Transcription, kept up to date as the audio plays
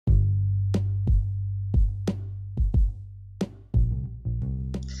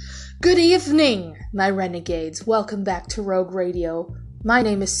Good evening, my renegades. Welcome back to Rogue Radio. My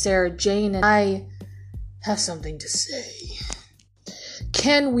name is Sarah Jane, and I have something to say.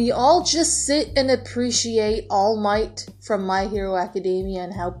 Can we all just sit and appreciate All Might from My Hero Academia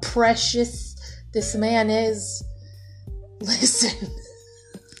and how precious this man is? Listen,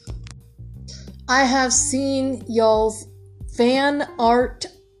 I have seen y'all's fan art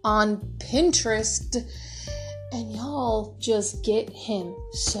on Pinterest, and y'all just get him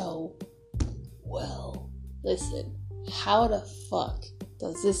so well. Listen, how the fuck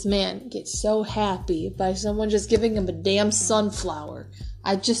does this man get so happy by someone just giving him a damn sunflower?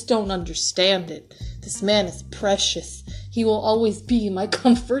 I just don't understand it. This man is precious. He will always be my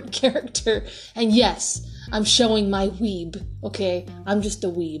comfort character. And yes, I'm showing my weeb, okay? I'm just a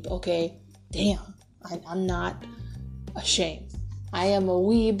weeb, okay? Damn, I'm not ashamed. I am a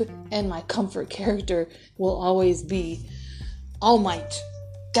weeb, and my comfort character will always be All Might.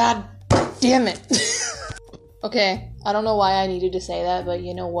 God damn it. Okay, I don't know why I needed to say that, but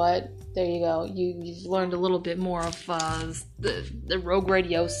you know what? There you go. You've learned a little bit more of the Rogue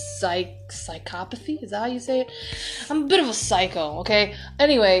Radio psychopathy? Is that how you say it? I'm a bit of a psycho, okay?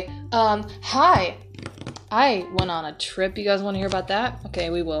 Anyway, hi. I went on a trip. You guys want to hear about that? Okay,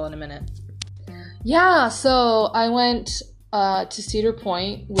 we will in a minute. Yeah, so I went to Cedar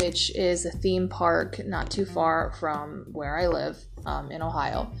Point, which is a theme park not too far from where I live, in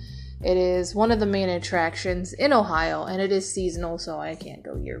Ohio. It is one of the main attractions in Ohio, and it is seasonal, so I can't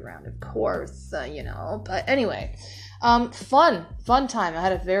go year-round, of course, But anyway, fun time. I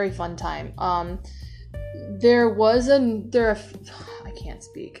had a very fun time. There was a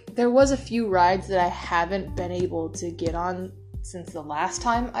few rides that I haven't been able to get on since the last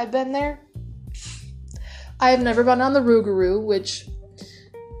time I've been there. I have never been on the Rougarou, which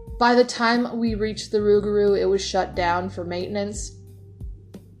by the time we reached the Rougarou, it was shut down for maintenance.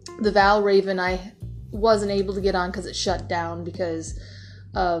 The Val Raven I wasn't able to get on because it shut down because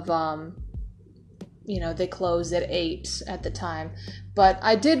of, they closed at 8 at the time. But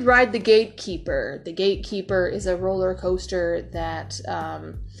I did ride the Gatekeeper. The Gatekeeper is a roller coaster that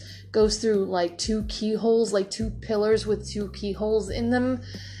goes through like two keyholes, like two pillars with two keyholes in them.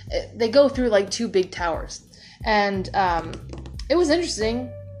 They go through like two big towers. And it was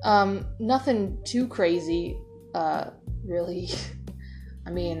interesting. Nothing too crazy, really. I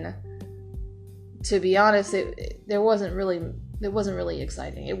mean, to be honest, it wasn't really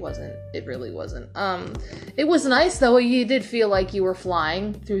exciting. It really wasn't. It was nice though. You did feel like you were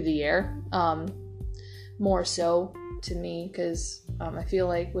flying through the air. More so to me, because I feel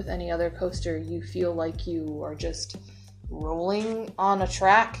like with any other coaster, you feel like you are just rolling on a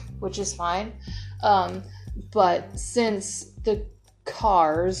track, which is fine. But since the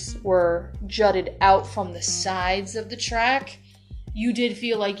cars were jutted out from the sides of the track, you did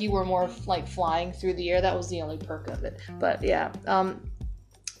feel like you were more like flying through the air. That was the only perk of it. But yeah,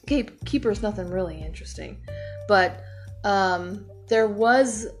 Keeper's nothing really interesting. But there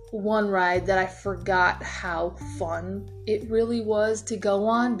was one ride that I forgot how fun it really was to go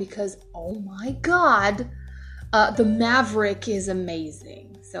on because, oh my god, the Maverick is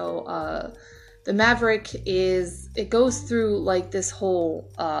amazing. So the Maverick it goes through like this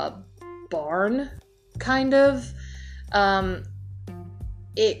whole barn, kind of.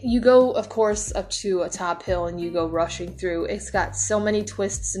 You go, of course, up to a top hill and you go rushing through. It's got so many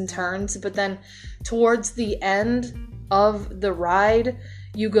twists and turns, but then towards the end of the ride,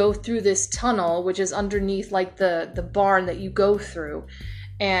 you go through this tunnel, which is underneath like the barn that you go through,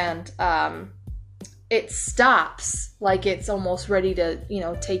 and it stops like it's almost ready to,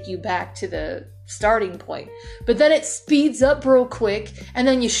 take you back to the starting point. But then it speeds up real quick, and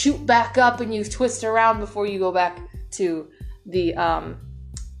then you shoot back up and you twist around before you go back to the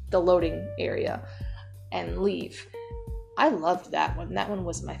loading area and leave. I loved that one. That one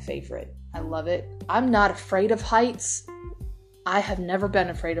was my favorite. I love it. I'm not afraid of heights. I have never been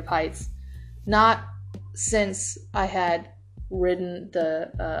afraid of heights. Not since I had ridden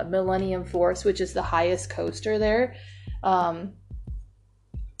the Millennium Force, which is the highest coaster there. I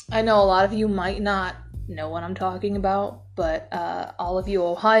know a lot of you might not know what I'm talking about, but all of you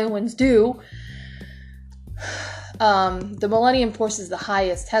Ohioans do. The Millennium Force is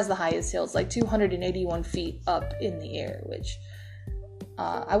has the highest hills, like 281 feet up in the air, which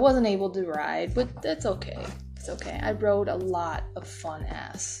I wasn't able to ride, but that's okay. It's okay. I rode a lot of fun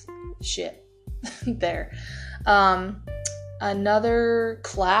ass shit there. Another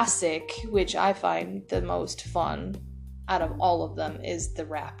classic, which I find the most fun out of all of them, is the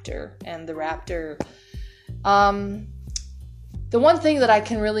Raptor. And the Raptor, the one thing that I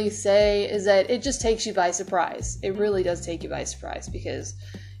can really say is that it just takes you by surprise. It really does take you by surprise because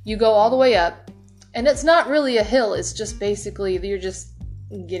You go all the way up, and it's not really a hill. It's just basically you're just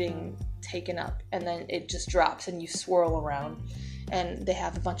getting taken up, and then it just drops, and you swirl around. And they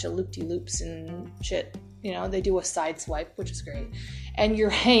have a bunch of loop-de-loops and shit. You know, they do a side swipe, which is great. And you're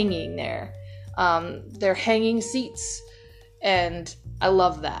hanging there. They're hanging seats. And I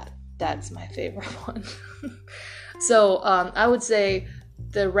love that. That's my favorite one. So I would say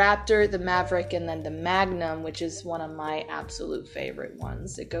the Raptor, the Maverick, and then the Magnum, which is one of my absolute favorite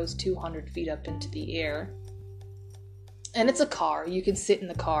ones. It goes 200 feet up into the air. And it's a car. You can sit in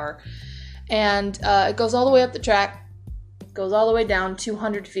the car. And it goes all the way up the track. Goes all the way down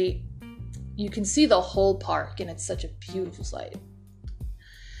 200 feet. You can see the whole park, and it's such a beautiful sight.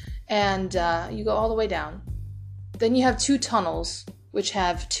 And you go all the way down. Then you have 2 tunnels, which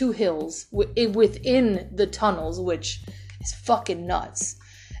have 2 hills within the tunnels, which is fucking nuts.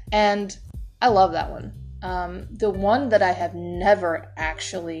 And I love that one. The one that I have never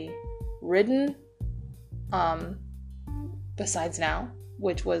actually ridden, besides now,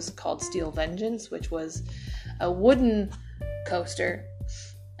 which was called Steel Vengeance, which was a wooden coaster,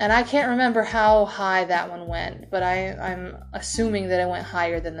 and I can't remember how high that one went, but I'm assuming that it went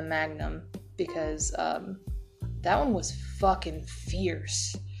higher than the Magnum, because that one was fucking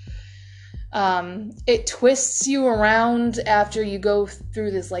fierce. It twists you around after you go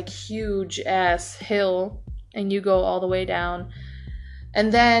through this like huge ass hill, and you go all the way down,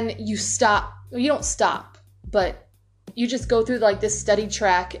 and then you stop. You don't stop, but you just go through like this steady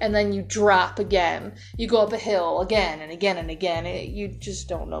track, and then you drop again. You go up a hill again and again and again. You just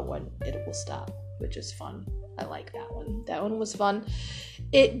don't know when it will stop, which is fun. I like that one. That one was fun.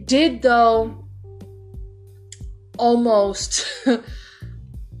 It did, though, almost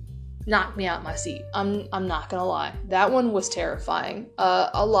knock me out my seat. I'm not gonna lie. That one was terrifying.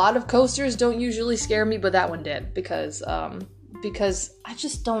 A lot of coasters don't usually scare me, but that one did, because I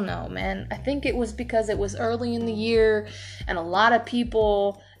just don't know, man. I think it was because it was early in the year, and a lot of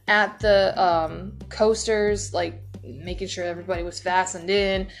people at the coasters, like, making sure everybody was fastened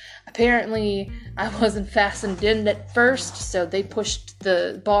in. Apparently, I wasn't fastened in at first, so they pushed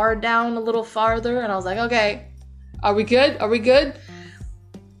the bar down a little farther, and I was like, okay, are we good? Are we good?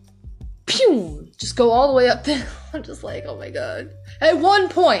 Pew! Just go all the way up there. I'm just like, oh my god. At one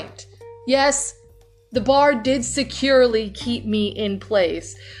point, yes, the bar did securely keep me in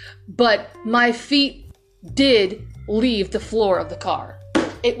place, but my feet did leave the floor of the car.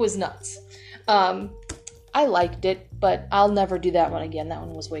 It was nuts. I liked it, but I'll never do that one again. That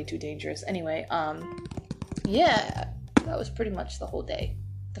one was way too dangerous. Anyway, yeah, that was pretty much the whole day,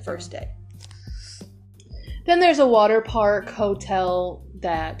 the first day. Then there's a water park hotel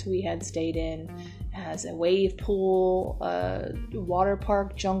that we had stayed in. Has a wave pool, a water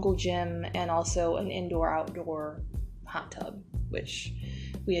park, jungle gym, and also an indoor-outdoor hot tub, which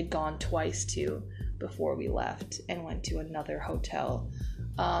we had gone twice to before we left and went to another hotel.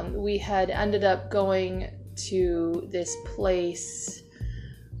 We had ended up going to this place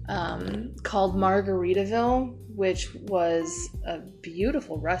called Margaritaville, which was a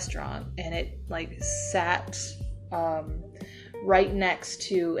beautiful restaurant, and it like sat right next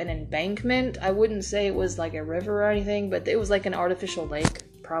to an embankment. I wouldn't say it was like a river or anything, but it was like an artificial lake,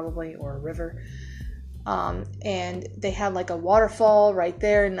 probably, or a river. And they had like a waterfall right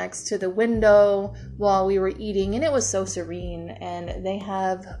there next to the window while we were eating, and it was so serene. And they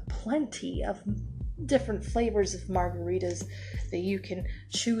have plenty of different flavors of margaritas that you can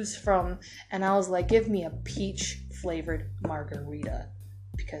choose from. And I was like, give me a peach flavored margarita,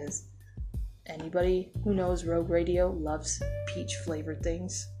 because anybody who knows Rogue Radio loves peach-flavored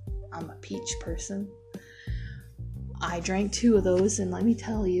things. I'm a peach person. I drank 2 of those, and let me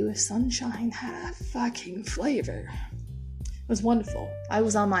tell you, Sunshine had a fucking flavor. It was wonderful. I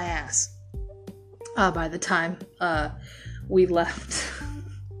was on my ass by the time we left.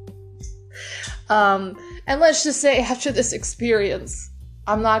 And let's just say, after this experience,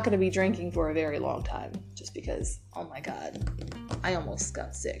 I'm not going to be drinking for a very long time, just because, oh my god, I almost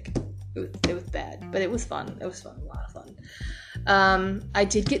got sick. It was bad, but it was fun. It was fun, a lot of fun. I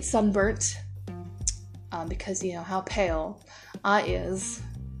did get sunburnt, because, you know, how pale I is.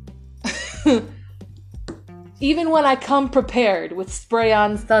 Even when I come prepared with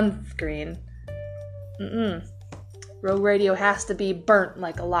spray-on sunscreen, Rogue Radio has to be burnt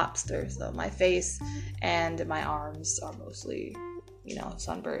like a lobster, so my face and my arms are mostly, you know,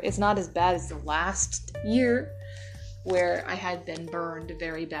 sunburnt. It's not as bad as the last year, where I had been burned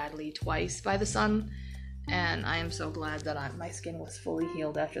very badly twice by the sun, and I am so glad that my skin was fully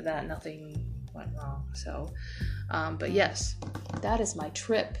healed after that. Nothing went wrong. So, but yes, that is my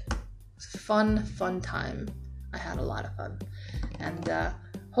trip. It was a fun time. I had a lot of fun, and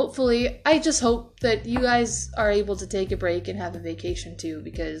hopefully, I just hope that you guys are able to take a break and have a vacation too,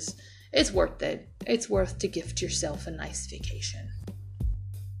 because it's worth it. It's worth to gift yourself a nice vacation.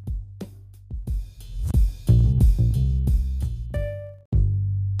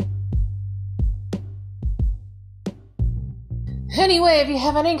 Anyway, if you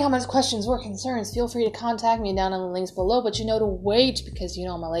have any comments, questions, or concerns, feel free to contact me down on the links below, but you know to wait because you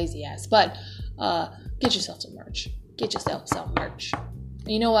know I'm a lazy ass. But get yourself some merch. Get yourself some merch.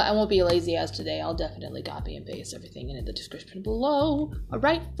 And you know what? I won't be a lazy ass today. I'll definitely copy and paste everything in the description below.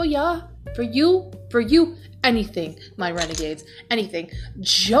 Alright, for ya, for you, anything, my renegades, anything.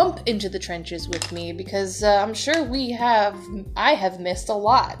 Jump into the trenches with me because I'm sure I have missed a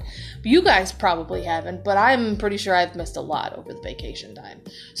lot. You guys probably haven't, but I'm pretty sure I've missed a lot over the vacation time.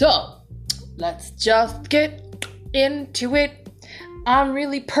 So, let's just get into it. I'm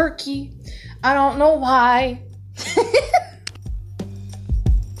really perky. I don't know why.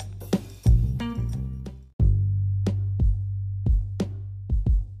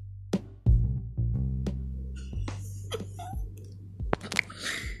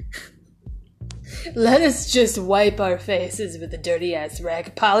 Let us just wipe our faces with the dirty ass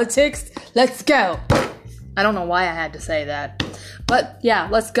rag politics. Let's go. I don't know why I had to say that. But yeah,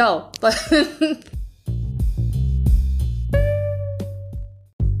 let's go.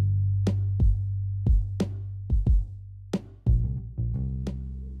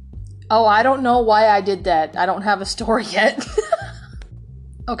 Oh, I don't know why I did that. I don't have a story yet.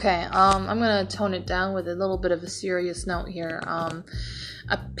 Okay, I'm gonna tone it down with a little bit of a serious note here.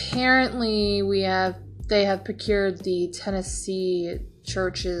 Apparently they have procured the Tennessee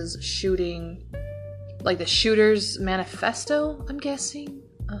church's shooting, like the shooter's manifesto, I'm guessing.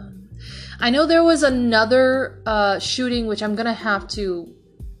 I know there was another shooting, which I'm gonna have to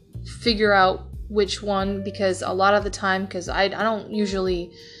figure out which one, because a lot of the time, because I don't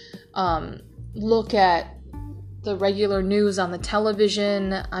usually look at the regular news on the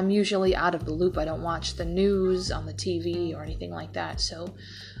television. I'm usually out of the loop. I don't watch the news on the TV or anything like that. So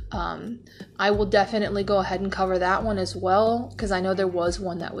I will definitely go ahead and cover that one as well, because I know there was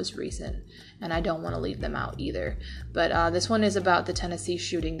one that was recent, and I don't want to leave them out either. But this one is about the Tennessee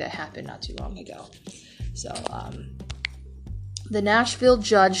shooting that happened not too long ago. So the Nashville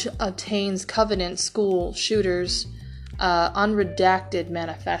judge obtains Covenant school shooters unredacted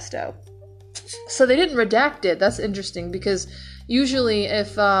manifesto. So they didn't redact it. That's interesting, because usually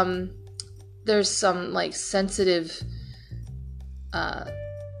if there's some like sensitive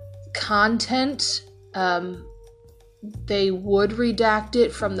content, they would redact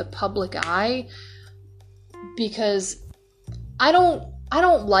it from the public eye, because I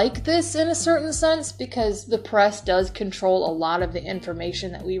don't like this in a certain sense, because the press does control a lot of the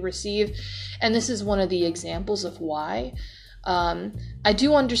information that we receive, and this is one of the examples of why. I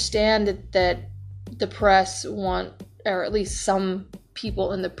do understand that the press want, or at least some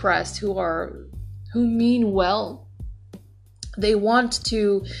people in the press who mean well, they want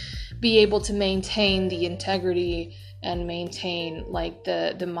to be able to maintain the integrity and maintain like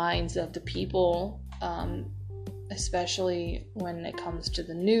the minds of the people, especially when it comes to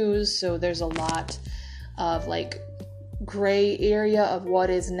the news. So there's a lot of like gray area of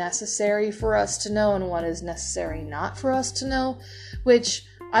what is necessary for us to know and what is necessary not for us to know, which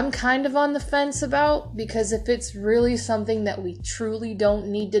I'm kind of on the fence about, because if it's really something that we truly don't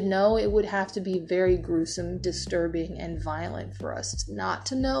need to know, it would have to be very gruesome, disturbing, and violent for us not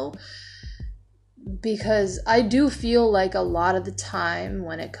to know. Because I do feel like a lot of the time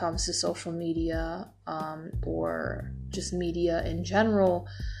when it comes to social media, or just media in general,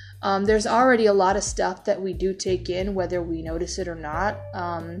 there's already a lot of stuff that we do take in, whether we notice it or not.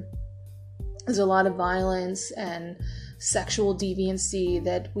 There's a lot of violence and sexual deviancy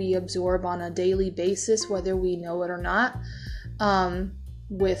that we absorb on a daily basis, whether we know it or not,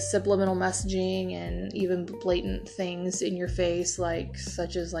 with subliminal messaging and even blatant things in your face, like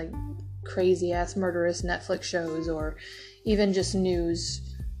such as like crazy ass murderous Netflix shows, or even just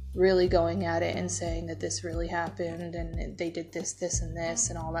news really going at it and saying that this really happened and they did this and this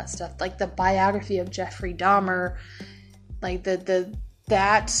and all that stuff. Like the biography of Jeffrey Dahmer, like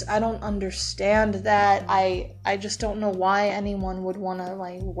that I don't understand that. I just don't know why anyone would want to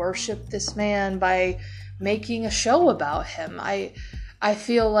like worship this man by making a show about him. I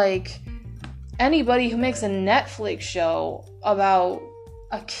feel like anybody who makes a Netflix show about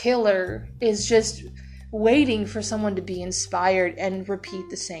a killer is just waiting for someone to be inspired and repeat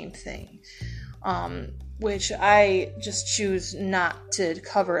the same thing, which I just choose not to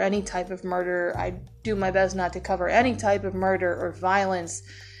cover any type of murder. I do my best not to cover any type of murder or violence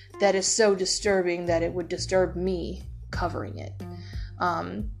that is so disturbing that it would disturb me covering it.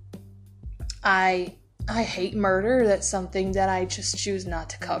 I hate murder. That's something that I just choose not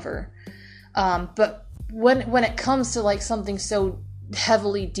to cover. But when it comes to like something so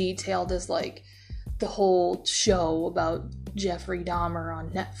heavily detailed as like the whole show about Jeffrey Dahmer on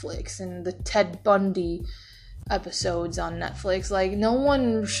Netflix and the Ted Bundy episodes on Netflix, like no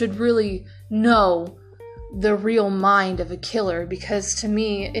one should really know the real mind of a killer, because to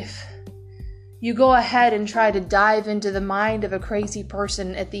me, if you go ahead and try to dive into the mind of a crazy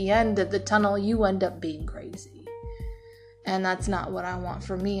person, at the end of the tunnel, you end up being crazy. And that's not what I want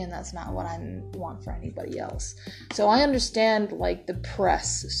for me, and that's not what I want for anybody else. So I understand, like, the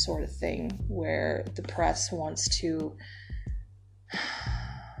press sort of thing, where the press wants to...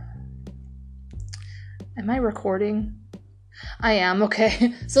 Am I recording? I am,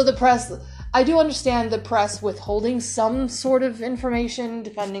 okay. So the press... I do understand the press withholding some sort of information,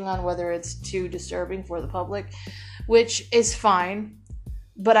 depending on whether it's too disturbing for the public, which is fine.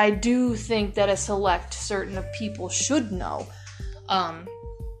 But I do think that a select certain of people should know.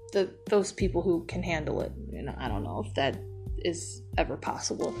 Those people who can handle it. You know, I don't know if that is ever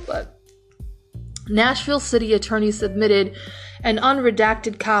possible, but Nashville City Attorney submitted an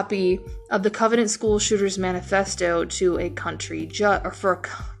unredacted copy of the Covenant School Shooters Manifesto to a county judge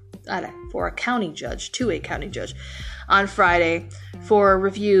on Friday for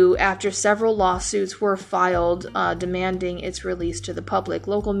review after several lawsuits were filed demanding its release to the public.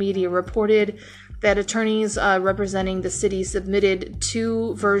 Local media reported that attorneys representing the city submitted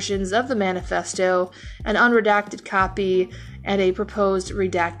 2 versions of the manifesto, an unredacted copy and a proposed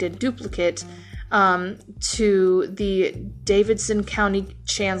redacted duplicate, to the Davidson County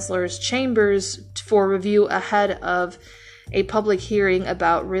Chancellor's chambers for review ahead of a public hearing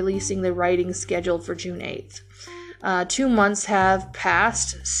about releasing the writing scheduled for June 8th. 2 months have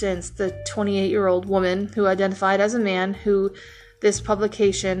passed since the 28-year-old woman who identified as a man who this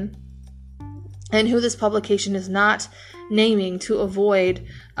publication is not naming to avoid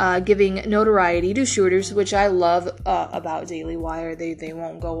giving notoriety to shooters, which I love about Daily Wire. They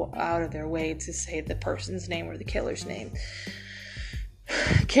won't go out of their way to say the person's name or the killer's name.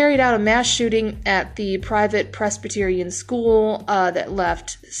 Carried out a mass shooting at the private Presbyterian school that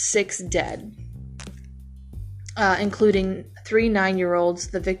left 6 dead, including 3 9-year-olds.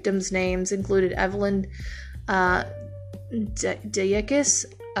 The victims' names included Evelyn Dayakis,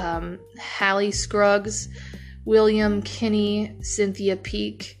 Hallie Scruggs, William Kinney, Cynthia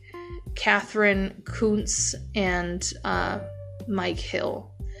Peak, Catherine Kuntz, and Mike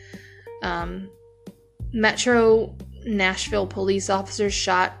Hill. Metro Nashville police officers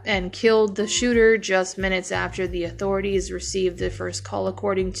shot and killed the shooter just minutes after the authorities received the first call,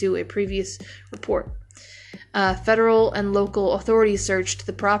 according to a previous report. Federal and local authorities searched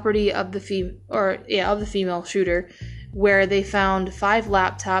the property of the female shooter, where they found 5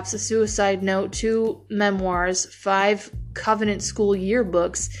 laptops, a suicide note, 2 memoirs, 5 Covenant School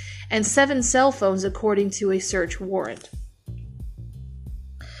yearbooks, and 7 cell phones, according to a search warrant.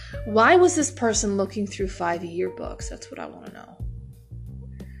 Why was this person looking through 5 yearbooks? That's what I want to know.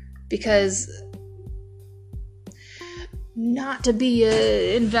 Because, not to be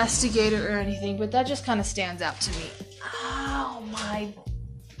an investigator or anything, but that just kind of stands out to me. Ow, my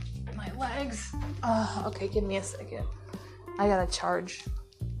legs. Okay, give me a second. I gotta charge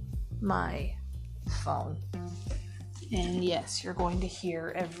my phone. And yes, you're going to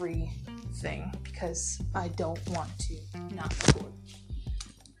hear everything because I don't want to not record.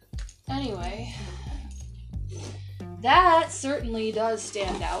 Anyway, that certainly does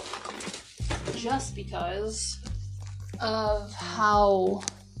stand out just because of how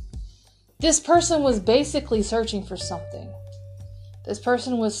this person was basically searching for something. The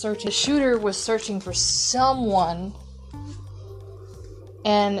shooter was searching for someone,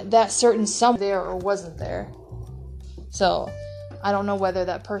 and that certain someone there or wasn't there. So, I don't know whether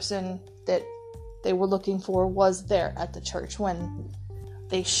that person that they were looking for was there at the church when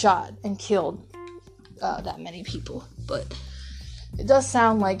they shot and killed that many people. But it does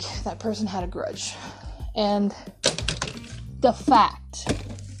sound like that person had a grudge. And the fact,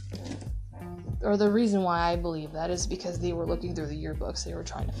 or the reason why I believe that, is because they were looking through the yearbooks. They were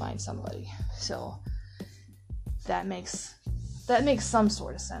trying to find somebody. So that makes some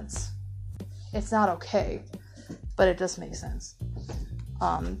sort of sense. It's not okay, but it does make sense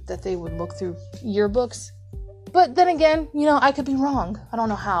that they would look through yearbooks. But then again, I could be wrong. I don't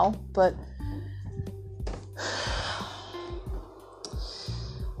know how, but...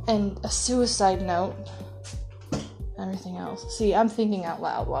 And a suicide note. Everything else. See, I'm thinking out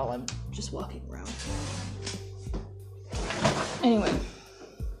loud while I'm just walking around. Anyway.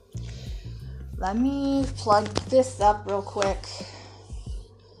 Let me plug this up real quick.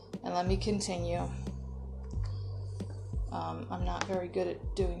 And let me continue. I'm not very good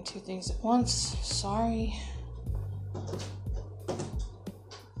at doing two things at once. Sorry.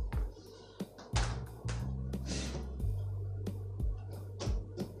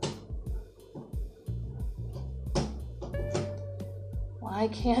 Why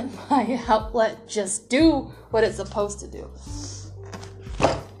can't my outlet just do what it's supposed to do?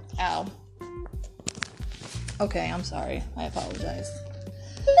 Ow. Okay, I'm sorry. I apologize.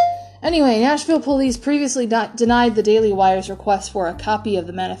 Anyway, Nashville police previously denied the Daily Wire's request for a copy of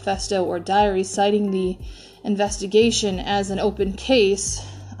the manifesto or diary, citing the investigation as an open case,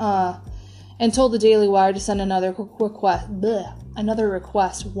 and told the Daily Wire to send another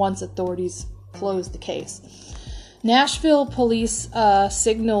request once authorities closed the case. Nashville police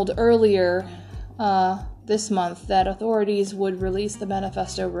signaled earlier this month that authorities would release the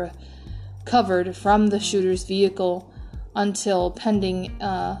manifesto recovered from the shooter's vehicle until pending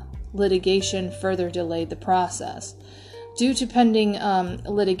litigation further delayed the process. Due to pending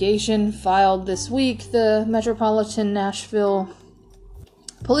litigation filed this week, the Metropolitan Nashville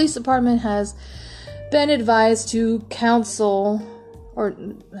Police Department has been advised by counsel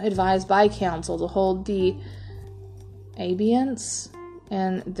to hold the abeyance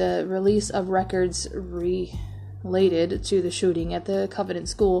and the release of records related to the shooting at the Covenant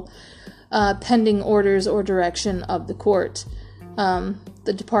School, pending orders or direction of the court.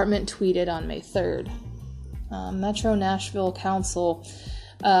 The department tweeted on May 3rd. Metro Nashville Council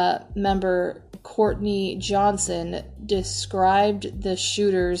member Courtney Johnson described the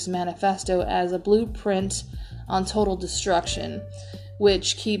shooter's manifesto as a blueprint on total destruction,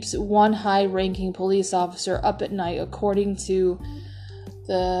 which keeps one high-ranking police officer up at night, according to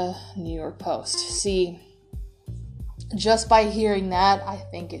the New York Post. See, just by hearing that, I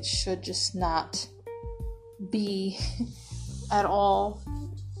think it should just not be at all,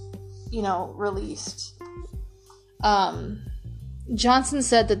 released. Johnson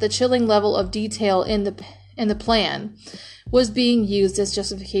said that the chilling level of detail in the plan was being used as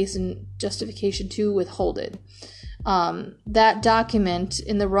justification to withhold it. That document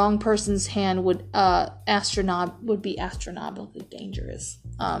in the wrong person's hand would be astronomically dangerous.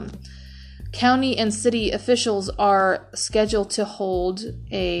 County and city officials are scheduled to hold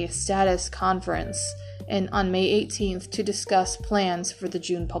a status conference on May 18th to discuss plans for the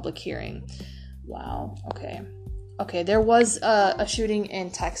June public hearing. Wow. Okay, there was a shooting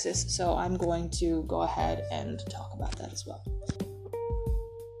in Texas, so I'm going to go ahead and talk about that as well.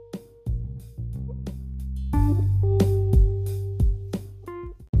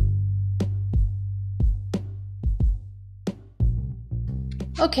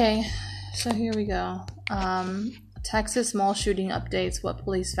 Okay, so here we go. Texas mall shooting updates, what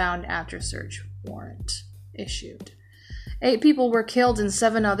police found after search warrant issued. 8 people were killed and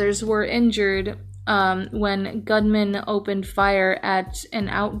 7 others were injured when gunmen opened fire at an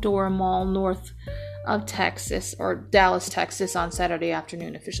outdoor mall north of Texas, or Dallas, Texas, on Saturday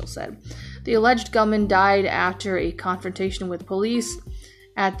afternoon, officials said. The alleged gunman died after a confrontation with police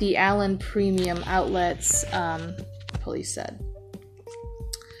at the Allen Premium Outlets, police said.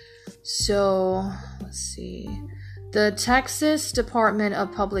 So, let's see. The Texas Department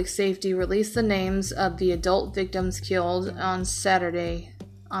of Public Safety released the names of the adult victims killed on the Saturday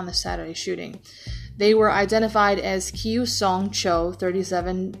shooting. They were identified as Kyu Song Cho,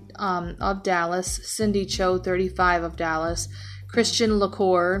 37, of Dallas, Cindy Cho, 35, of Dallas, Christian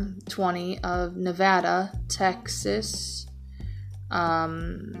LaCour, 20, of Nevada, Texas,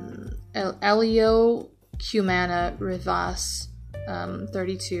 Elio Cumana Rivas,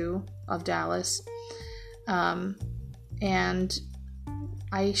 32, of Dallas, and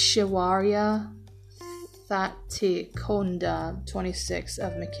Aishwarya Thatikonda, 26,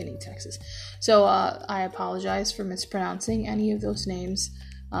 of McKinney, Texas. So I apologize for mispronouncing any of those names.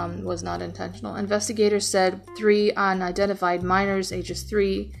 Was not intentional. Investigators said 3 unidentified minors, ages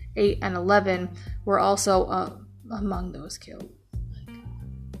 3, 8, and 11, were also among those killed.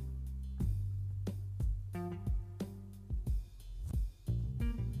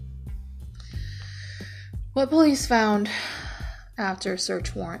 What police found after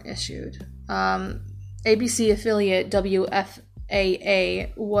search warrant issued. ABC affiliate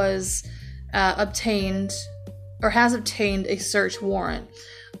WFAA has obtained a search warrant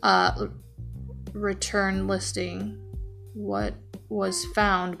return listing what was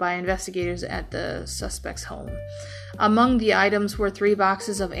found by investigators at the suspect's home. Among the items were 3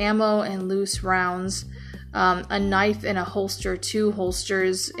 boxes of ammo and loose rounds, a knife in a holster, 2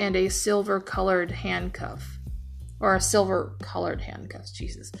 holsters, and a silver-colored handcuff.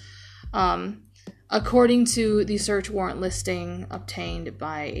 Jesus. According to the search warrant listing obtained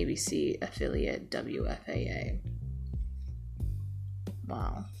by ABC affiliate WFAA.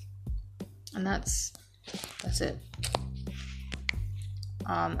 Wow. And that's it.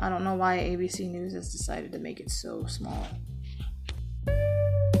 I don't know why ABC News has decided to make it so small.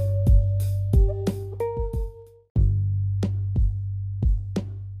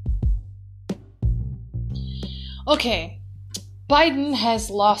 Okay, Biden has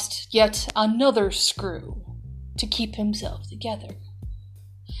lost yet another screw to keep himself together.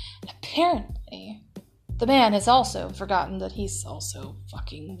 Apparently, the man has also forgotten that he's also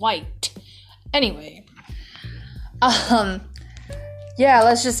fucking white. Anyway, yeah,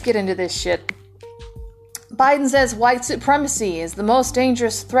 let's just get into this shit. Biden says white supremacy is the most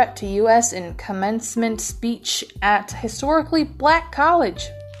dangerous threat to U.S. in commencement speech at historically black college.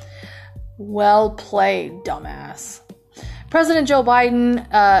 Well played, dumbass. President Joe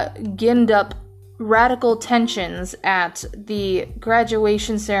Biden ginned up radical tensions at the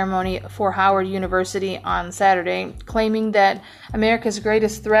graduation ceremony for Howard University on Saturday, claiming that America's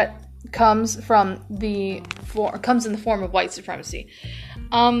greatest threat comes in the form of white supremacy.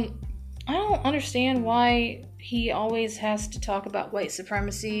 I don't understand why he always has to talk about white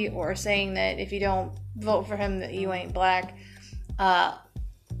supremacy or saying that if you don't vote for him that you ain't black.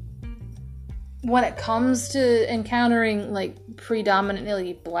 When it comes to encountering like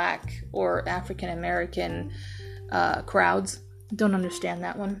predominantly black or African American crowds, don't understand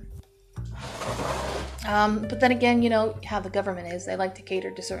that one. But then again, you know how the government is. They like to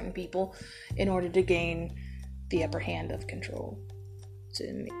cater to certain people in order to gain the upper hand of control,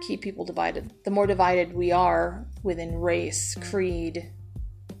 to keep people divided. The more divided we are within race, creed,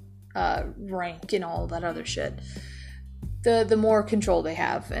 rank, and all that other shit, the more control they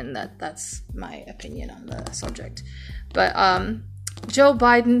have, and that's my opinion on the subject. But Joe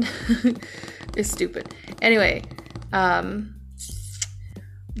Biden is stupid. Anyway,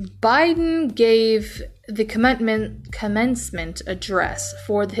 Biden gave the commencement address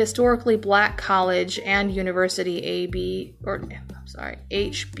for the historically black college and university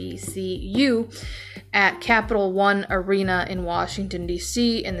HBCU at Capital One Arena in Washington,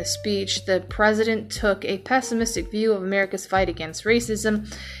 D.C. In the speech, the president took a pessimistic view of America's fight against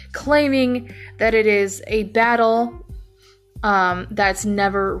racism, claiming that it is a battle that's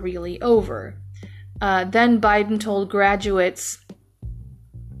never really over. Then Biden told graduates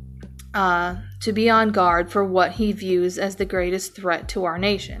to be on guard for what he views as the greatest threat to our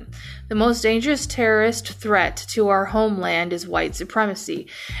nation. The most dangerous terrorist threat to our homeland is white supremacy.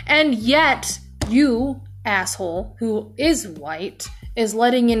 And yet, you, asshole, who is white, is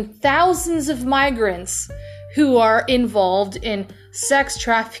letting in thousands of migrants who are involved in sex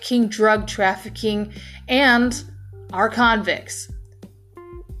trafficking, drug trafficking, and are convicts.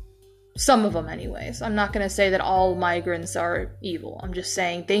 Some of them, anyways. I'm not going to say that all migrants are evil. I'm just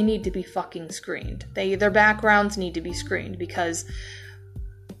saying they need to be fucking screened. Their backgrounds need to be screened, because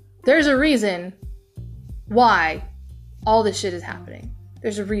there's a reason why all this shit is happening.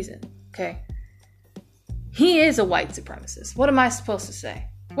 There's a reason, okay? He is a white supremacist. What am I supposed to say?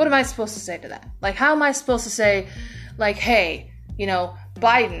 What am I supposed to say to that? Like, how am I supposed to say, like, hey, you know,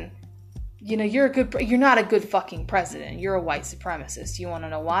 Biden, you know, you're not a good fucking president. You're a white supremacist. You want to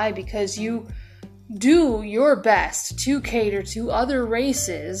know why? Because you do your best to cater to other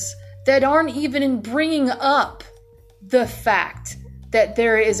races that aren't even in bringing up the fact that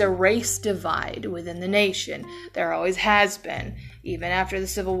there is a race divide within the nation. There always has been. Even after the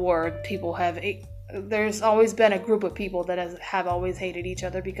Civil War, there's always been a group of people that have always hated each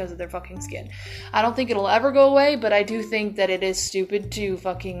other because of their fucking skin. I don't think it'll ever go away, but I do think that it is stupid to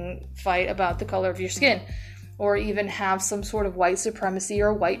fucking fight about the color of your skin, or even have some sort of white supremacy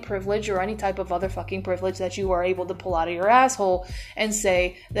or white privilege or any type of other fucking privilege that you are able to pull out of your asshole and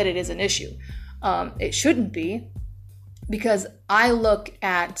say that it is an issue. It shouldn't be, because I look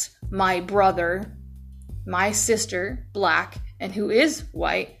at my brother, my sister, black, and who is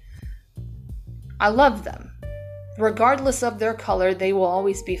white. I love them. Regardless of their color, they will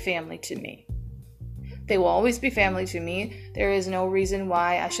always be family to me. They will always be family to me. There is no reason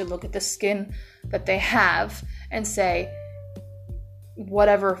why I should look at the skin that they have and say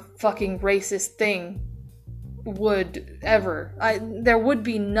whatever fucking racist thing would ever. There would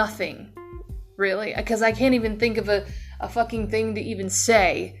be nothing, really. Because I can't even think of a fucking thing to even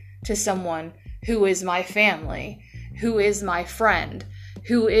say to someone who is my family, who is my friend,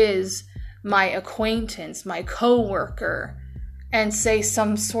 who is my acquaintance, my coworker, and say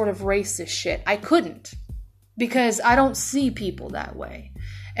some sort of racist shit. I couldn't, because I don't see people that way,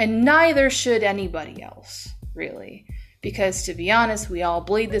 and neither should anybody else, really, Because to be honest, we all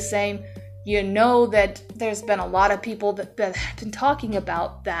bleed the same. You know that there's been a lot of people that have been talking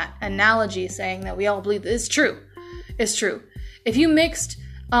about that analogy, saying that we all bleed. It's true. It's true. If you mixed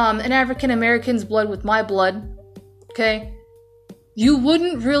an African American's blood with my blood, okay, you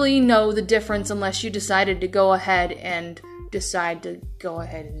wouldn't really know the difference unless you decided to go ahead and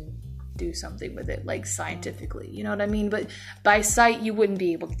do something with it, like scientifically. You know what I mean? But by sight, you wouldn't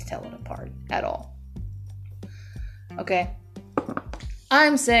be able to tell it apart at all. Okay?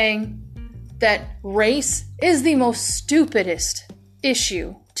 I'm saying that race is the most stupidest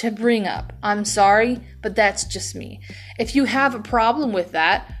issue to bring up. I'm sorry, but that's just me. If you have a problem with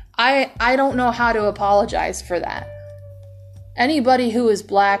that, I don't know how to apologize for that. Anybody who is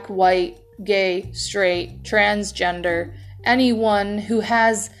black, white, gay, straight, transgender, anyone who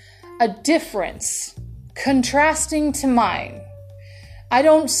has a difference contrasting to mine, I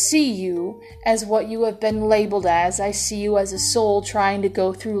don't see you as what you have been labeled as. I see you as a soul trying to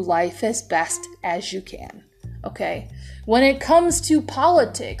go through life as best as you can. Okay? When it comes to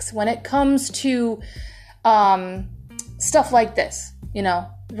politics, when it comes to stuff like this, you know,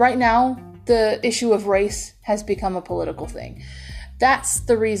 right now, the issue of race has become a political thing. That's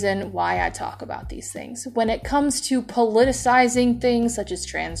the reason why I talk about these things. When it comes to politicizing things such as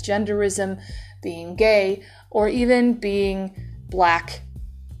transgenderism, being gay, or even being black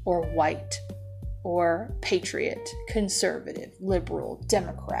or white or patriot, conservative, liberal,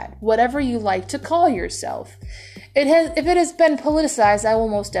 Democrat, whatever you like to call yourself. If it has been politicized, I will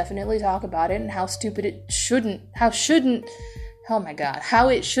most definitely talk about it and how it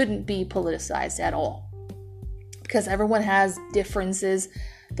shouldn't be politicized at all. Because everyone has differences.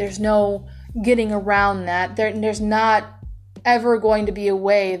 There's no getting around that. There's not ever going to be a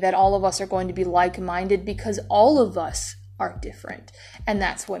way that all of us are going to be like-minded, because all of us are different. And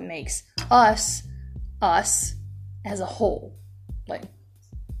that's what makes us as a whole. Like,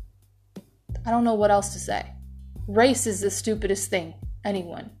 I don't know what else to say. Race is the stupidest thing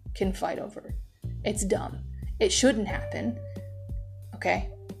anyone can fight over. It's dumb. It shouldn't happen. Okay?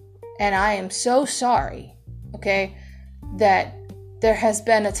 And I am so sorry, okay, that there has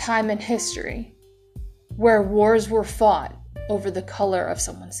been a time in history where wars were fought over the color of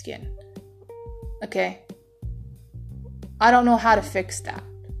someone's skin. Okay? I don't know how to fix that.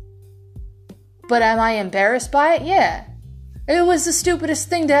 But am I embarrassed by it? Yeah. It was the stupidest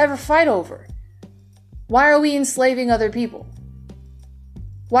thing to ever fight over. Why are we enslaving other people?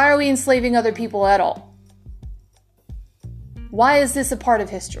 Why are we enslaving other people at all? Why is this a part of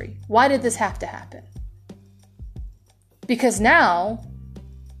history? Why did this have to happen? Because now,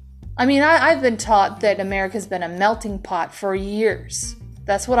 I mean, I've been taught that America's been a melting pot for years.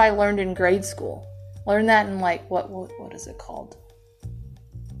 That's what I learned in grade school. Learned that in like, what is it called?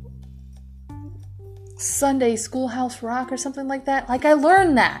 Sunday Schoolhouse Rock or something like that. Like, I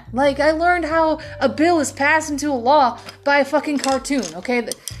learned that. Like, I learned how a bill is passed into a law by a fucking cartoon, okay?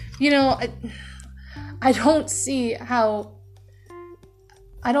 You know, I don't see how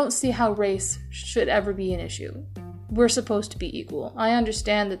race should ever be an issue. We're supposed to be equal. I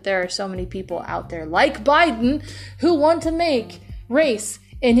understand that there are so many people out there, like Biden, who want to make race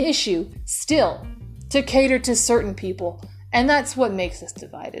an issue still to cater to certain people. And that's what makes us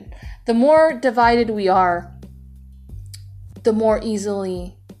divided. The more divided we are, the more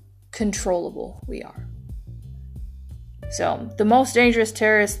easily controllable we are. So, the most dangerous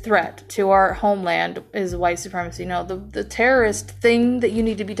terrorist threat to our homeland is white supremacy. No, the terrorist thing that you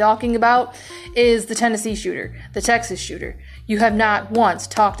need to be talking about is the Tennessee shooter, the Texas shooter. You have not once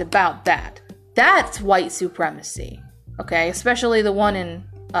talked about that. That's white supremacy. Okay, especially the one in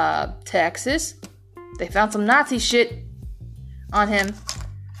Texas. They found some Nazi shit on him.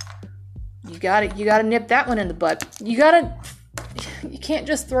 You gotta nip that one in the bud. You can't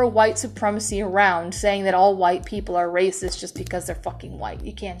just throw white supremacy around saying that all white people are racist just because they're fucking white.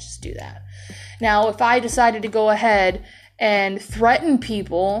 You can't just do that. Now, if I decided to go ahead and threaten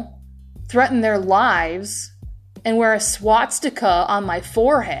their lives, and wear a swastika on my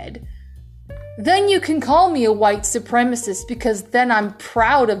forehead, then you can call me a white supremacist, because then I'm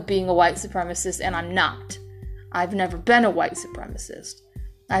proud of being a white supremacist, and I'm not. I've never been a white supremacist.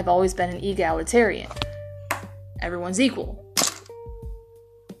 I've always been an egalitarian. Everyone's equal.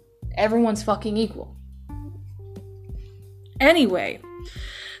 Everyone's fucking equal. Anyway,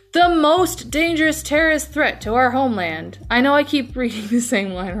 the most dangerous terrorist threat to our homeland. I know I keep reading the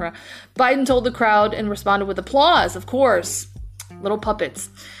same line around. Biden told the crowd and responded with applause, of course. Little puppets.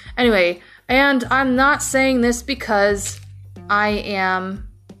 Anyway, and I'm not saying this because I am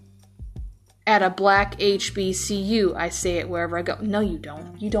at a black HBCU. I say it wherever I go. No, you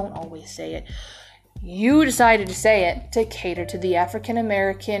don't. You don't always say it. You decided to say it to cater to the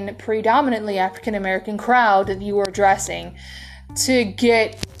predominantly African American crowd that you were addressing, to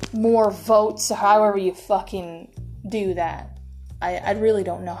get more votes, however you fucking do that. I really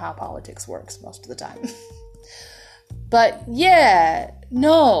don't know how politics works most of the time. But yeah,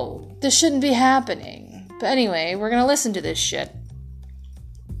 no, this shouldn't be happening. But anyway, we're gonna listen to this shit.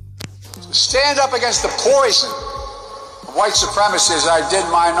 Stand up against the poison of white supremacy, as I did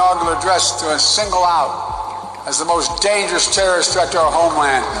my inaugural address, to single out as the most dangerous terrorist threat to our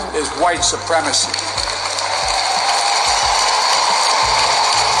homeland is white supremacy.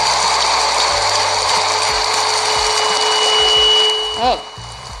 Oh.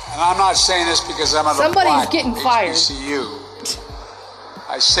 And I'm not saying this because I'm Somebody's getting fired. HBCU.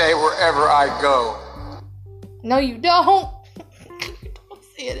 I say wherever I go. No, you don't. Don't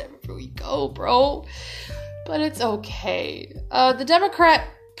say it everywhere we go, bro. But it's okay. The Democrat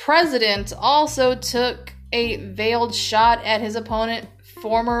president also took a veiled shot at his opponent,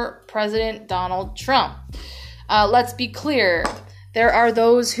 former President Donald Trump. Let's be clear. There are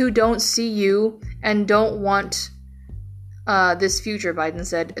those who don't see you and don't want this future, Biden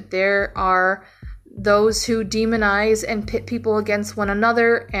said. There are those who demonize and pit people against one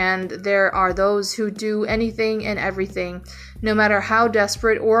another, and there are those who do anything and everything, no matter how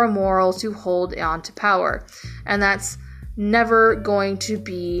desperate or immoral, to hold on to power. And that's never going to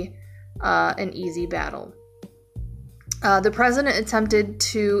be an easy battle. The president attempted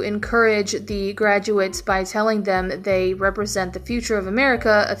to encourage the graduates by telling them they represent the future of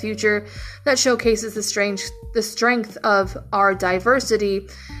America, a future that showcases the strength of our diversity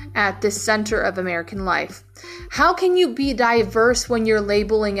at the center of American life. How can you be diverse when you're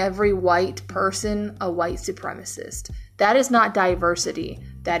labeling every white person a white supremacist? That is not diversity.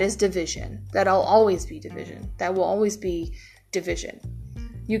 That is division. That'll always be division. That will always be division.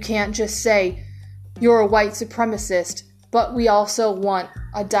 You can't just say you're a white supremacist, but we also want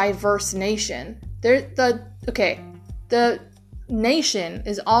a diverse nation. The nation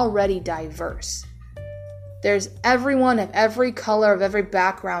is already diverse. There's everyone of every color, of every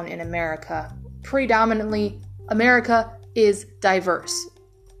background in America. Predominantly, America is diverse.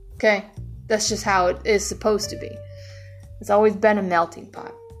 Okay? That's just how it is supposed to be. It's always been a melting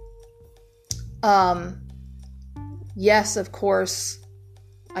pot. Yes, of course,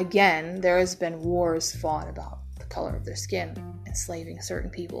 again, there has been wars fought about the color of their skin, enslaving certain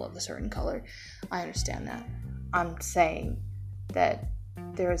people of a certain color. I understand that. I'm saying that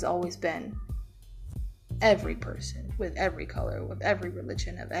there has always been every person with every color, with every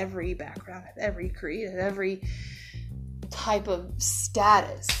religion, of every background, of every creed, of every type of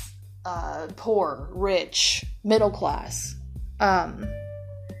status, poor, rich, middle class,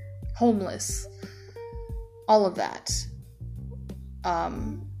 homeless, all of that.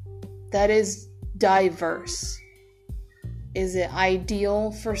 That is diverse. Is it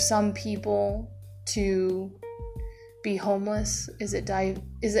ideal for some people to be homeless? Is it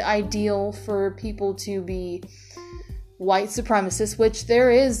ideal for people to be white supremacists, which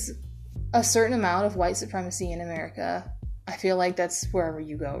there is a certain amount of white supremacy in America? I feel like that's wherever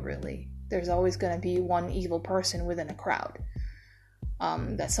you go, really. There's always going to be one evil person within a crowd.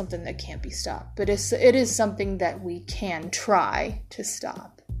 That's something that can't be stopped. But it is something that we can try to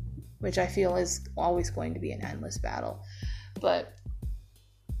stop, which I feel is always going to be an endless battle. But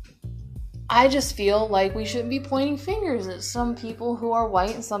I just feel like we shouldn't be pointing fingers at some people who are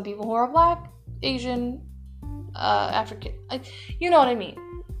white and some people who are black, Asian, African. You know what I mean?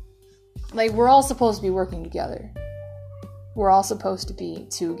 Like, we're all supposed to be working together. We're all supposed to be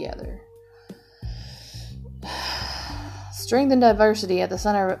together. Strength and diversity at the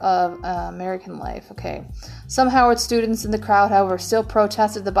center of American life. Okay. Some Howard students in the crowd, however, still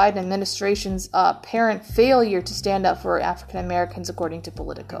protested the Biden administration's apparent failure to stand up for African Americans, according to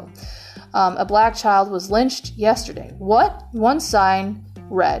Politico. A black child was lynched yesterday. What? One sign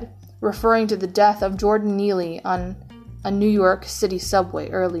read, referring to the death of Jordan Neely on a New York City subway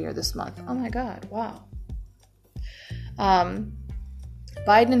earlier this month. Oh my God, wow.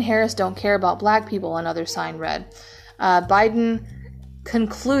 Biden and Harris don't care about black people, another sign read. Biden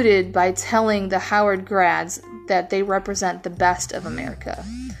concluded by telling the Howard grads that they represent the best of America.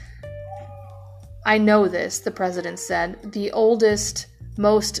 I know this, the president said. The oldest,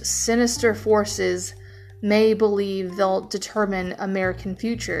 most sinister forces may believe they'll determine American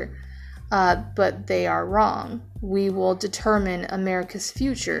future, but they are wrong. We will determine America's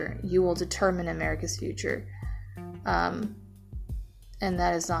future. You will determine America's future. And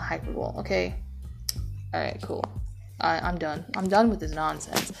that is not hyperbole, okay? Alright, cool. I'm done. I'm done with this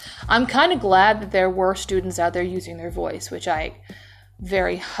nonsense. I'm kind of glad that there were students out there using their voice, which I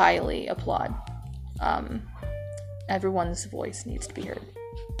very highly applaud. everyone's voice needs to be heard.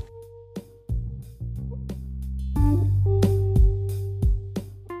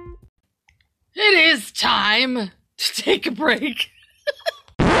 It is time to take a break.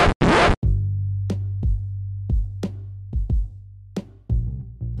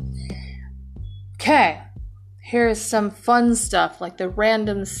 Okay, here's some fun stuff like the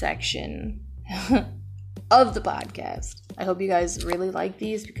random section of the podcast. I hope you guys really like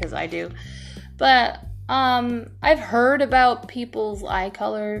these because I do. But I've heard about people's eye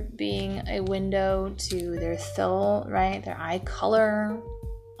color being a window to their soul, right? Their eye color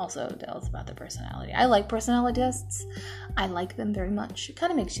also tells about their personality. I like personality tests. I like them very much. It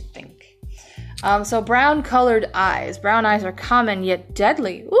kind of makes you think. So brown colored eyes. Brown eyes are common yet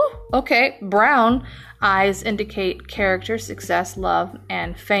deadly. Ooh, okay. Brown eyes indicate character, success, love,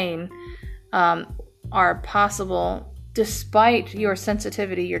 and fame are possible despite your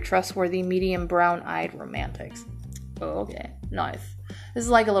sensitivity. You're trustworthy, medium brown-eyed romantics. Okay, nice. This is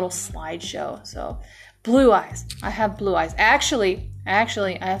like a little slideshow. So, blue eyes. I have blue eyes. Actually, I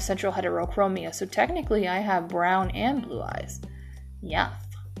have central heterochromia. So technically, I have brown and blue eyes. Yeah.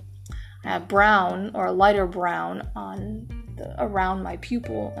 I have brown or lighter brown around my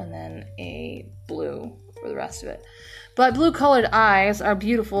pupil and then a blue for the rest of it. But blue colored eyes are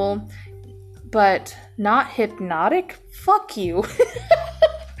beautiful, but not hypnotic? Fuck you.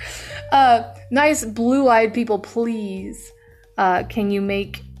 Nice blue-eyed people, please. Can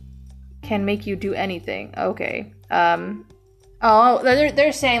make you do anything. Okay.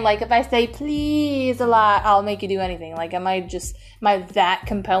 They're saying, like, if I say please a lot, I'll make you do anything. Like, am I that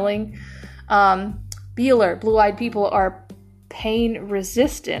compelling? Beeler, blue-eyed people are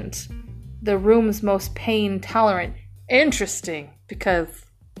pain-resistant. The room's most pain-tolerant. Interesting, because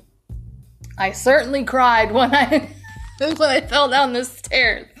I certainly cried when I fell down the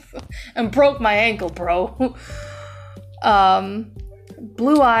stairs and broke my ankle, bro.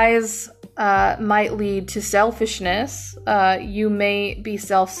 Blue eyes might lead to selfishness. You may be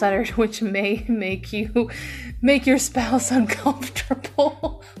self-centered, which may make your spouse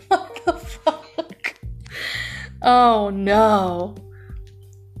uncomfortable. What the fuck? Oh no.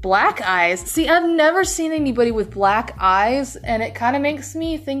 Black eyes. See, I've never seen anybody with black eyes, and it kind of makes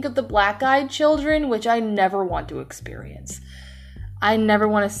me think of the black-eyed children, which I never want to experience. I never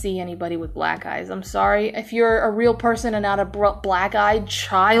want to see anybody with black eyes. I'm sorry. If you're a real person and not a black-eyed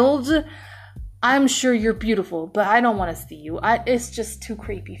child, I'm sure you're beautiful, but I don't want to see you. It's just too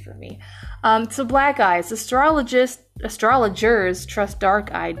creepy for me. So black eyes. Astrologers trust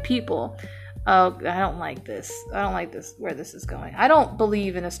dark-eyed people. Oh, I don't like this. Where this is going. I don't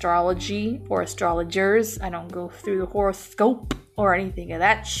believe in astrology or astrologers. I don't go through the horoscope or anything of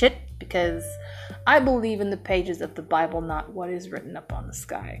that shit because I believe in the pages of the Bible, not what is written up on the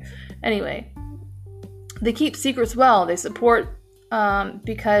sky. Anyway, they keep secrets well. They support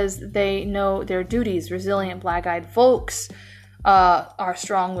because they know their duties. Resilient black-eyed folks are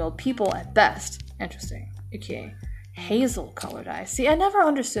strong-willed people at best. Interesting. Okay. Hazel-colored eyes. See, I never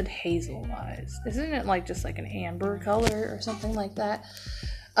understood hazel eyes. Isn't it like just like an amber color or something like that?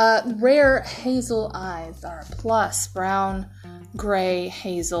 Rare hazel eyes are a plus. Brown, gray,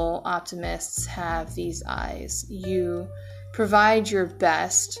 hazel optimists have these eyes. You provide your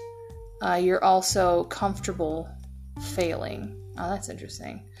best. You're also comfortable failing. Oh, that's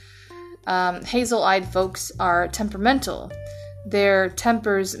interesting. Hazel-eyed folks are temperamental. Their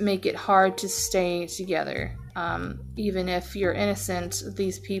tempers make it hard to stay together. Even if you're innocent,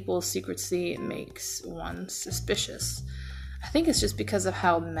 these people's secrecy makes one suspicious. I think it's just because of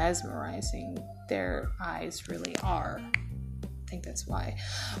how mesmerizing their eyes really are. I think that's why.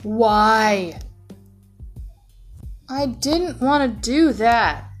 Why? I didn't want to do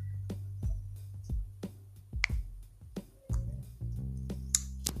that.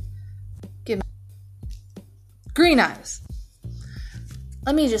 Give me green eyes.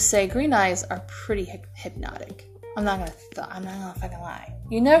 Let me just say, green eyes are pretty hypnotic. I'm not gonna fucking lie.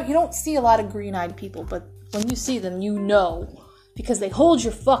 You don't see a lot of green-eyed people, but when you see them, you know, because they hold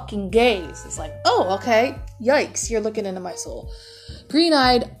your fucking gaze. It's like, oh, okay, yikes, you're looking into my soul.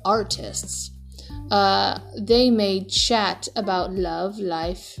 Green-eyed artists. They may chat about love,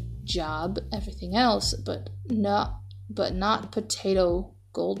 life, job, everything else, but not potato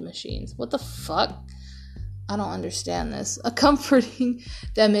gold machines. What the fuck? I don't understand this. Comforting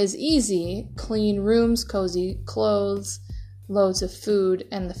them is easy. Clean rooms, cozy clothes, loads of food,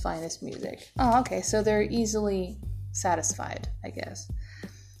 and the finest music. Oh, okay. So they're easily satisfied, I guess.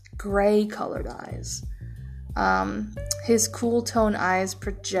 Gray-colored eyes. His cool tone eyes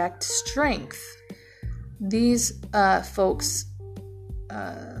project strength. These folks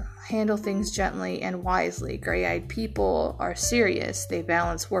handle things gently and wisely. Gray-eyed people are serious. They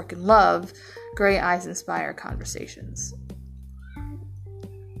balance work and love. Gray eyes inspire conversations.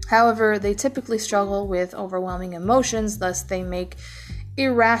 However, they typically struggle with overwhelming emotions, thus they make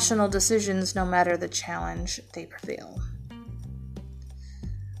irrational decisions no matter the challenge. They prevail.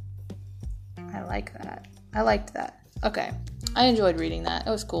 I like that. I liked that. Okay. I enjoyed reading that. It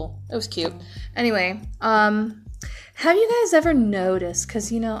was cool. It was cute. Anyway, have you guys ever noticed,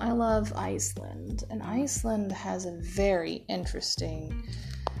 because, I love Iceland, and Iceland has a very interesting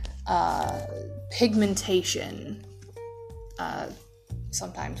pigmentation,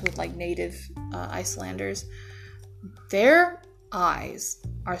 sometimes with, native Icelanders. Their eyes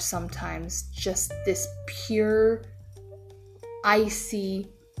are sometimes just this pure, icy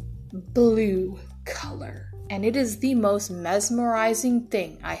blue color. And it is the most mesmerizing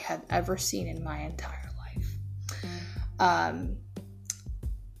thing I have ever seen in my entire life.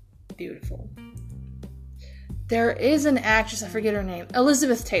 Beautiful. There is an actress, I forget her name,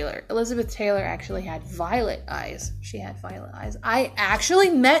 Elizabeth Taylor. Elizabeth Taylor actually had violet eyes. She had violet eyes. I actually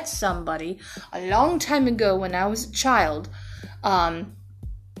met somebody a long time ago when I was a child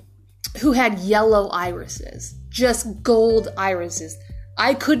who had yellow irises. Just gold irises.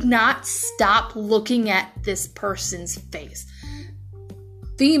 I could not stop looking at this person's face.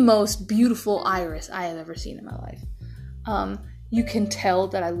 The most beautiful iris I have ever seen in my life. You can tell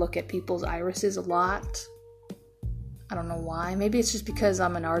that I look at people's irises a lot. I don't know why. Maybe it's just because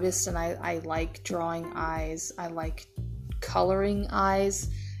I'm an artist and I like drawing eyes. I like coloring eyes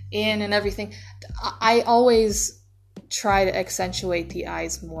in and everything. I always try to accentuate the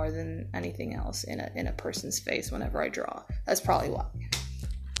eyes more than anything else in a person's face whenever I draw. That's probably why.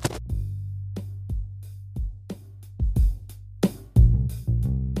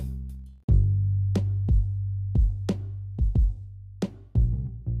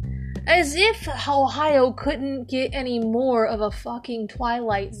 As if Ohio couldn't get any more of a fucking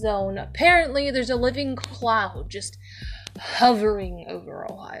Twilight Zone. Apparently, there's a living cloud just hovering over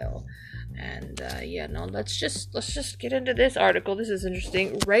Ohio. And, let's just get into this article. This is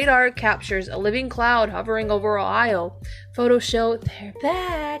interesting. Radar captures a living cloud hovering over Ohio. Photos show they're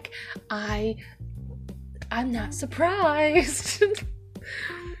back. I'm not surprised.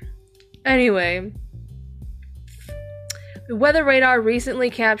 Anyway. The weather radar recently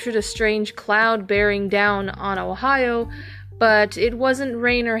captured a strange cloud bearing down on Ohio, but it wasn't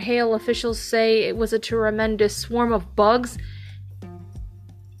rain or hail. Officials say it was a tremendous swarm of bugs.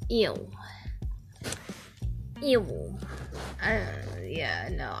 Ew.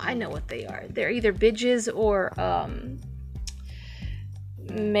 I know what they are. They're either Miges or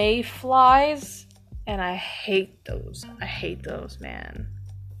mayflies, and I hate those. Man.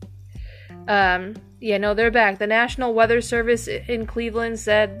 They're back. The National Weather Service in Cleveland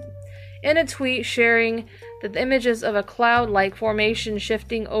said in a tweet sharing that the images of a cloud-like formation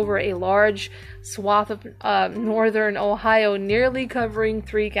shifting over a large swath of northern Ohio, nearly covering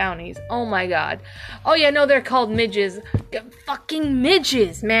 3 counties. Oh my god. Oh yeah, no, they're called midges. Fucking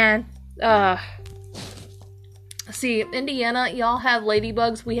midges, man. See, Indiana, y'all have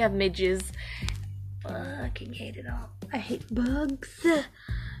ladybugs, we have midges. Fucking hate it all. I hate bugs.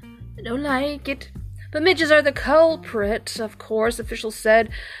 I don't like it. But midges are the culprit, of course, officials said.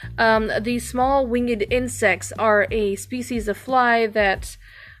 These small winged insects are a species of fly that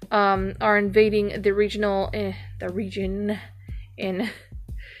are invading the region in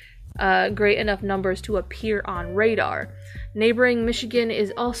great enough numbers to appear on radar. Neighboring Michigan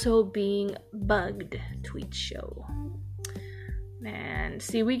is also being bugged, tweets show. Man,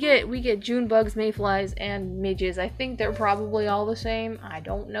 see, we get June bugs, mayflies, and midges. I think they're probably all the same. I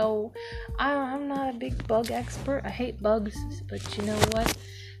don't know. I'm not a big bug expert. I hate bugs, but you know what?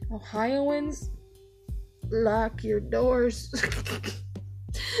 Ohioans, lock your doors.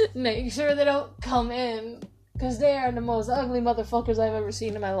 Make sure they don't come in, because they are the most ugly motherfuckers I've ever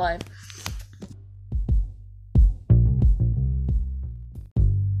seen in my life.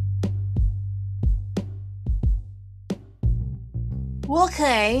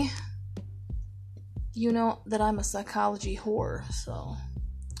 Okay, you know that I'm a psychology whore, so,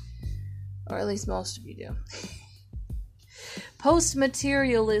 or at least most of you do.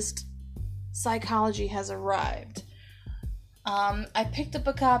 Post-materialist psychology has arrived. I picked up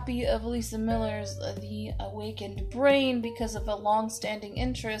a copy of Lisa Miller's The Awakened Brain because of a long-standing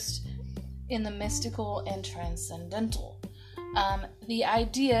interest in the mystical and transcendental. The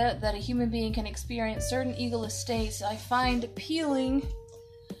idea that a human being can experience certain egoless states I find appealing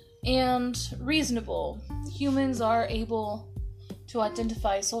and reasonable. Humans are able to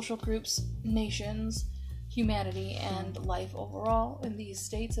identify social groups, nations, humanity and life overall in these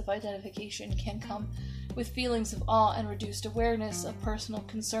states of identification can come with feelings of awe and reduced awareness of personal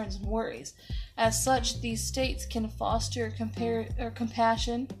concerns and worries. As such, these states can foster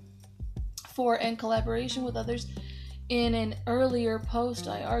compassion for and collaboration with others. In an earlier post,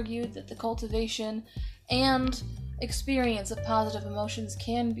 I argued that the cultivation and experience of positive emotions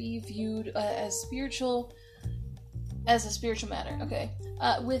can be viewed as a spiritual matter.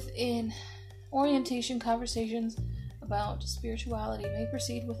 Within orientation, conversations about spirituality may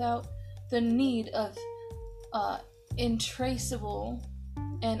proceed without the need of intraceable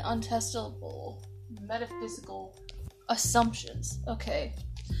and untestable metaphysical assumptions. Okay,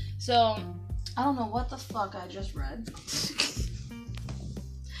 so I don't know what the fuck I just read.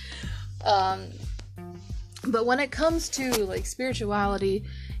 But when it comes to like spirituality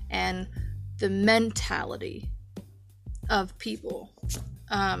and the mentality of people,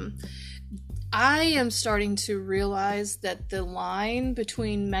 I am starting to realize that the line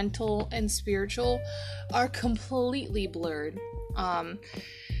between mental and spiritual are completely blurred. I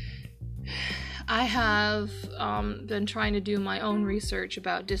have been trying to do my own research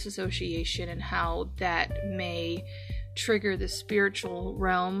about disassociation and how that may trigger the spiritual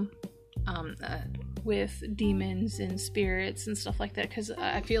realm with demons and spirits and stuff like that, because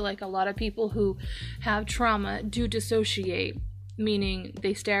I feel like a lot of people who have trauma do dissociate, meaning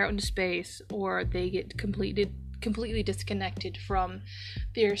they stare out into space or they get completely disconnected from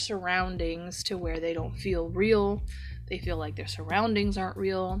their surroundings to where they don't feel real. They feel like their surroundings aren't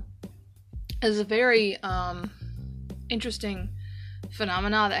real. It's a very interesting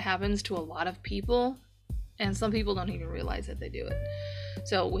phenomena that happens to a lot of people, and some people don't even realize that they do it.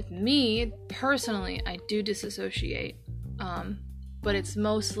 So with me, personally, I do disassociate, but it's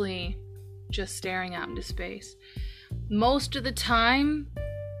mostly just staring out into space. Most of the time,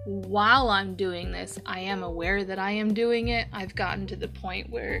 while I'm doing this, I am aware that I am doing it. I've gotten to the point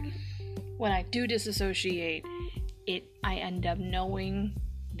where when I do disassociate, I end up knowing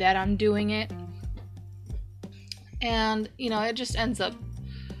that I'm doing it. And, it just ends up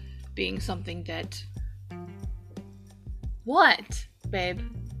being something that... What, babe?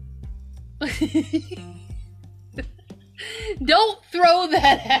 Don't throw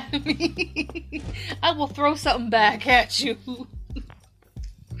that at me. I will throw something back at you.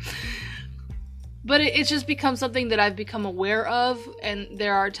 But it's just become something that I've become aware of, and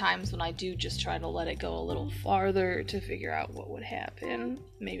there are times when I do just try to let it go a little farther to figure out what would happen.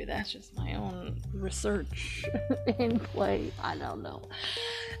 Maybe that's just my own research in play. I don't know.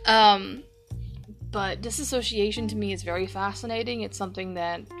 But disassociation to me is very fascinating. It's something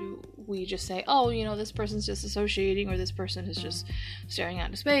that we just say, oh, this person's disassociating, or this person is just staring out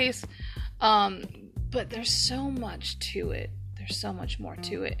into space. But there's so much to it. There's so much more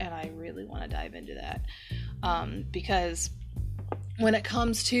to it, and I really want to dive into that. Because when it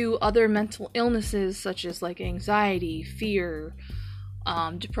comes to other mental illnesses, such as like anxiety, fear,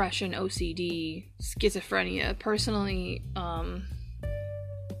 depression, OCD, schizophrenia, personally,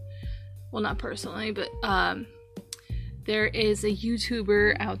 well, not personally, but there is a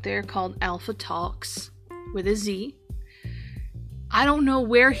YouTuber out there called Alpha Talks with a Z. I don't know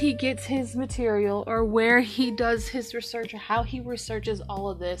where he gets his material or where he does his research or how he researches all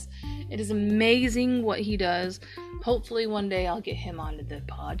of this. It is amazing what he does. Hopefully one day I'll get him onto the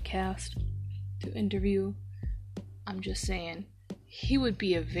podcast to interview. I'm just saying, he would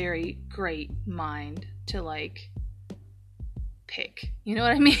be a very great mind to pick. You know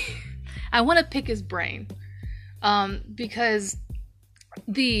what I mean? I want to pick his brain. Because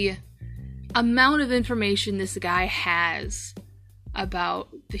the amount of information this guy has about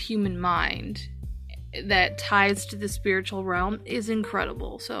the human mind that ties to the spiritual realm is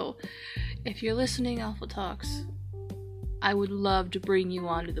incredible. So if you're listening, Alpha Talks, I would love to bring you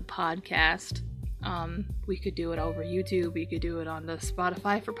onto the podcast. We could do it over YouTube. We could do it on the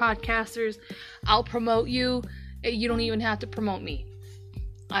Spotify for podcasters. I'll promote you. You don't even have to promote me.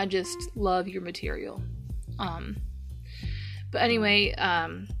 I just love your material. But anyway,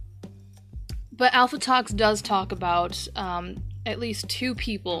 but Alpha Talks does talk about at least 2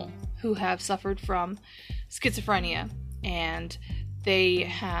 people who have suffered from schizophrenia, and they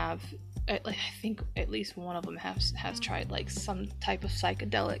have, I think at least one of them has tried some type of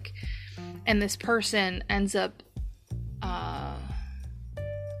psychedelic, and this person ends up, I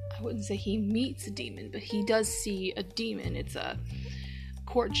wouldn't say he meets a demon, but he does see a demon. It's a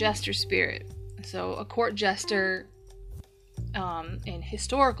court jester spirit. So a court jester in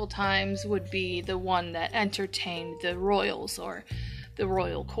historical times would be the one that entertained the royals or the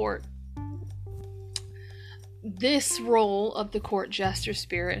royal court. this role of the court jester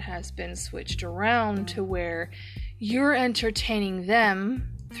spirit has been switched around to where you're entertaining them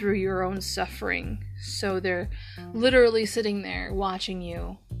through your own suffering. So they're literally sitting there watching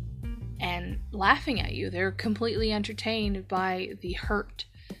you and laughing at you. They're completely entertained by the hurt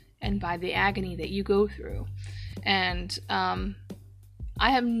and by the agony that you go through. And I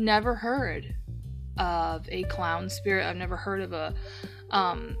have never heard of a clown spirit. I've never heard of a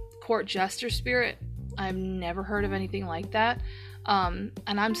court jester spirit. I've never heard of anything like that. And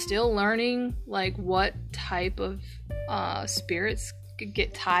I'm still learning, like, what type of spirits could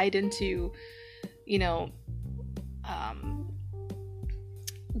get tied into, you know,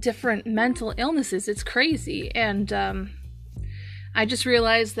 different mental illnesses. It's crazy. And I just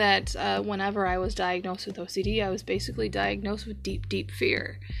realized that whenever I was diagnosed with OCD, I was basically diagnosed with deep, deep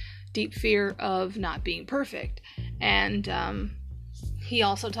fear. Deep fear of not being perfect. And he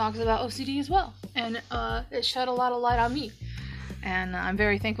also talks about OCD as well. And it shed a lot of light on me. And I'm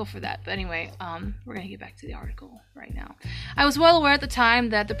very thankful for that. But anyway, we're going to get back to the article right now. I was well aware at the time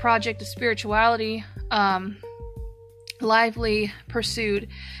that the project of spirituality, lively pursued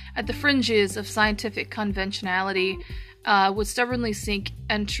at the fringes of scientific conventionality, would stubbornly seek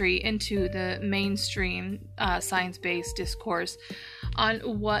entry into the mainstream science-based discourse on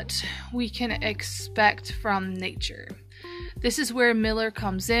what we can expect from nature. This is where Miller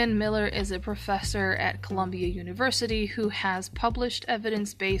comes in. Miller is a professor at Columbia University who has published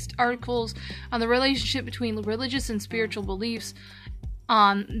evidence-based articles on the relationship between religious and spiritual beliefs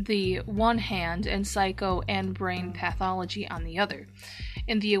on the one hand and psycho and brain pathology on the other.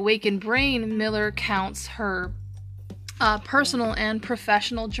 In The Awakened Brain, Miller counts her personal and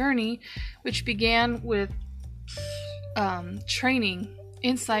professional journey, which began with training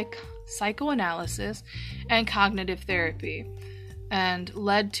in psychoanalysis and cognitive therapy, and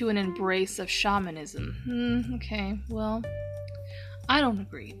led to an embrace of shamanism. Okay, well, I don't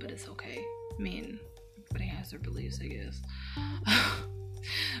agree, but it's okay. I mean, everybody has their beliefs, I guess.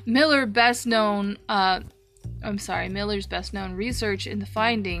 Miller's best known research in the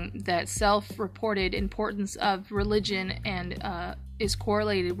finding that self-reported importance of religion and is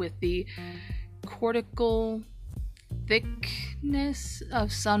correlated with the cortical thickness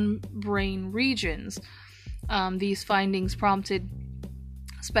of some brain regions. These findings prompted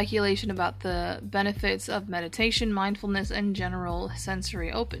speculation about the benefits of meditation, mindfulness, and general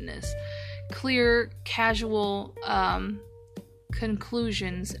sensory openness. Clear, casual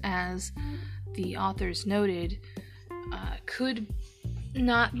conclusions, as the authors noted, could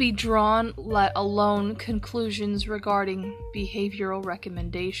not be drawn, let alone conclusions regarding behavioral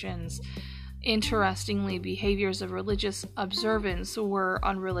recommendations. Interestingly, behaviors of religious observance were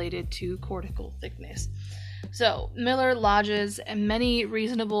unrelated to cortical thickness. So, Miller lodges many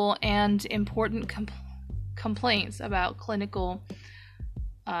reasonable and important complaints about clinical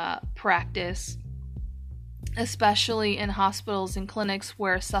practice, especially in hospitals and clinics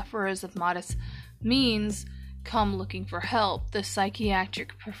where sufferers of modest means come looking for help. The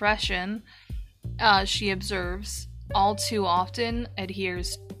psychiatric profession, she observes, all too often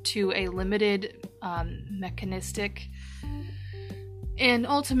adheres to a limited, mechanistic, and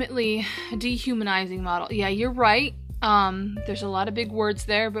ultimately dehumanizing model. Yeah, you're right. There's a lot of big words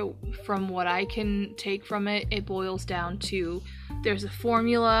there, but from what I can take from it, it boils down to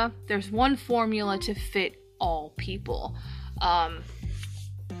there's one formula to fit all people,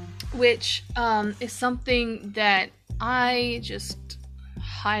 which is something that I just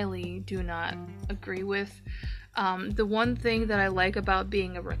highly do not agree with. The one thing that I like about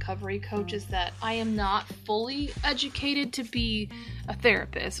being a recovery coach is that I am not fully educated to be a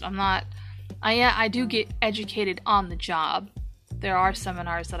therapist. I do get educated on the job. There are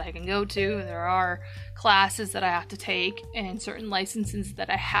seminars that I can go to, there are classes that I have to take, and certain licenses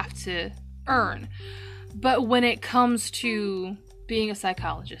that I have to earn. But when it comes to being a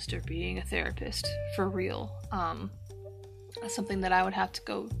psychologist or being a therapist for real, that's something that I would have to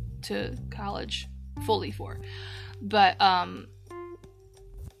go to college fully for. But the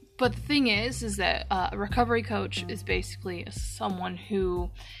thing is that a recovery coach is basically someone who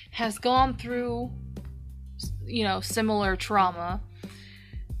has gone through, similar trauma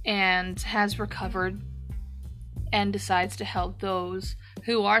and has recovered and decides to help those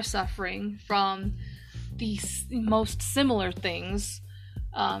who are suffering from the most similar things,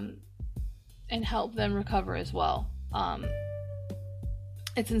 and help them recover as well.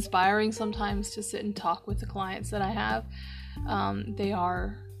 It's inspiring sometimes to sit and talk with the clients that I have. They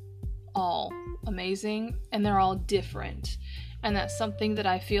are all amazing, and they're all different. And that's something that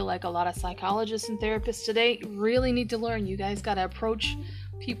I feel like a lot of psychologists and therapists today really need to learn. You guys gotta approach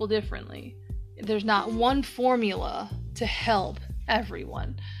people differently. There's not one formula to help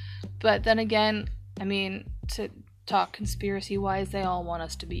everyone. But then again, I mean, to talk conspiracy-wise, they all want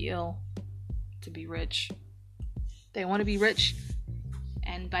us to be ill, to be rich. They want to be rich,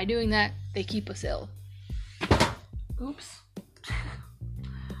 and by doing that, they keep us ill. Oops.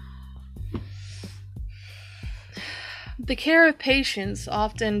 The care of patients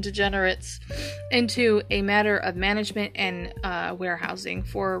often degenerates into a matter of management and warehousing.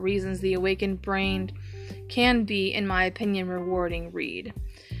 For reasons the awakened brain can be, in my opinion, rewarding read.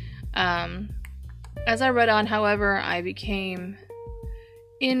 As I read on, however, I became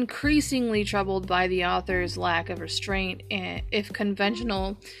increasingly troubled by the author's lack of restraint, if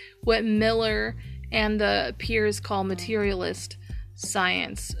conventional, what Miller and the peers call materialist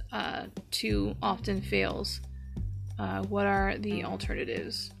science too often fails. What are the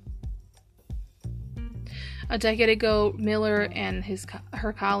alternatives? A decade ago, Miller and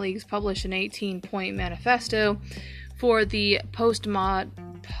her colleagues published an 18-point manifesto for the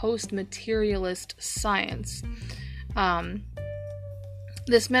post-materialist science.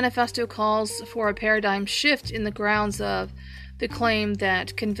 This manifesto calls for a paradigm shift in the grounds of the claim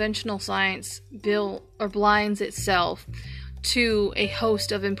that conventional science blinds itself to a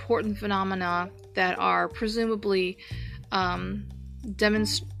host of important phenomena that are presumably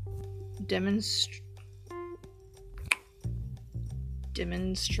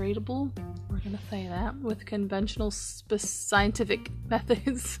demonstratable. We're going to say that with conventional scientific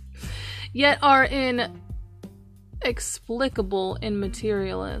methods, yet are inexplicable in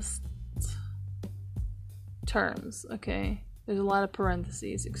materialist terms. Okay, there's a lot of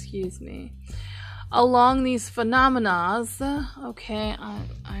parentheses. Excuse me. Along these phenomena, okay,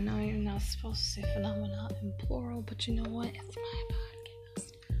 I know you're not supposed to say phenomena in plural, but you know what? It's my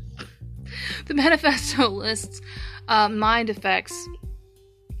podcast. The manifesto lists mind effects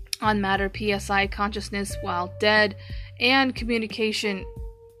on matter, PSI, consciousness while dead, and communication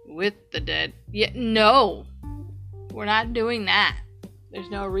with the dead. Yet, no, we're not doing that. There's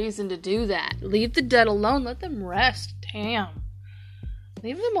no reason to do that. Leave the dead alone. Let them rest. Damn.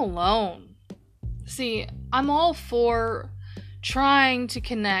 Leave them alone. See, I'm all for trying to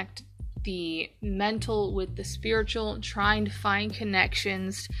connect the mental with the spiritual, trying to find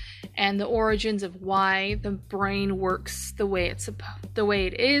connections and the origins of why the brain works the way it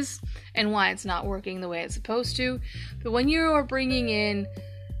is and why it's not working the way it's supposed to. But when you are bringing in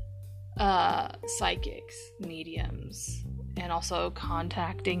psychics, mediums, and also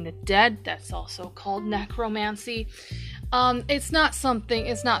contacting the dead, that's also called necromancy. It's not for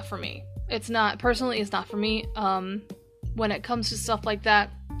me. It's not for me. When it comes to stuff like that,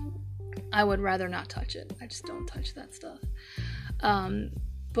 I would rather not touch it. I just don't touch that stuff.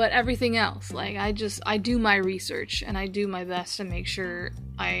 But everything else, like, I do my research, and I do my best to make sure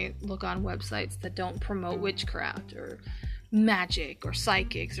I look on websites that don't promote witchcraft, or magic, or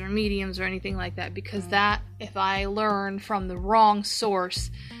psychics, or mediums, or anything like that, because that, if I learn from the wrong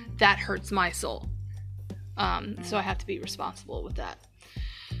source, that hurts my soul. So I have to be responsible with that.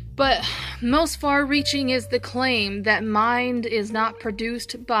 But most far-reaching is the claim that mind is not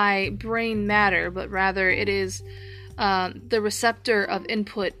produced by brain matter, but rather it is the receptor of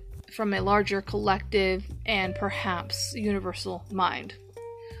input from a larger collective and perhaps universal mind.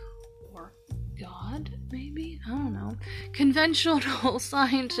 Or God, maybe? I don't know. Conventional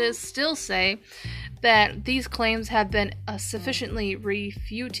scientists still say that these claims have been sufficiently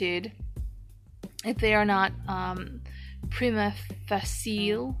refuted if they are not prima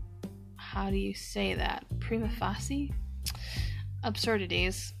facie. How do you say that? Prima facie?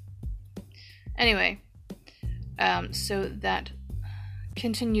 Absurdities. Anyway, so that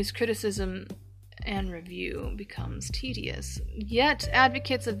continuous criticism and review becomes tedious. Yet,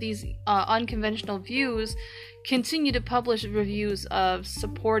 advocates of these unconventional views continue to publish reviews of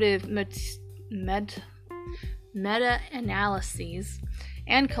supportive meta-analyses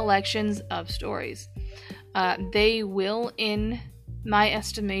and collections of stories. They will, in my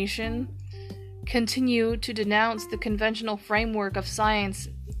estimation, continue to denounce the conventional framework of science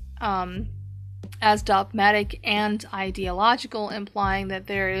as dogmatic and ideological, implying that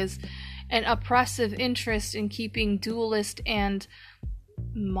there is an oppressive interest in keeping dualist and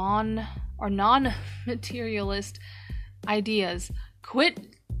non-materialist ideas. Quit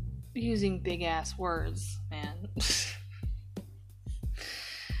using big-ass words, man.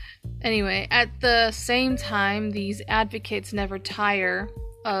 Anyway, at the same time, these advocates never tire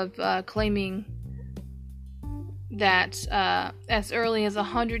of claiming that as early as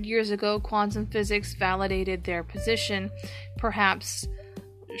 100 years ago, quantum physics validated their position. Perhaps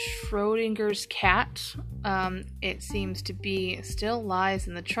Schrodinger's cat It seems to be still lies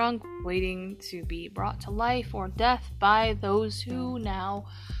in the trunk, waiting to be brought to life or death by those who know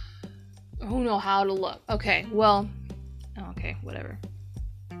how to look. Okay, whatever.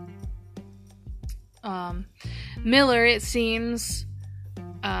 Miller, it seems,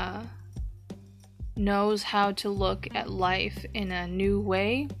 knows how to look at life in a new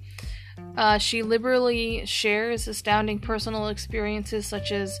way. She liberally shares astounding personal experiences,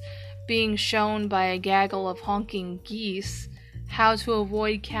 such as being shown by a gaggle of honking geese how to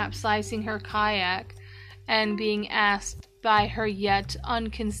avoid capsizing her kayak, and being asked by her yet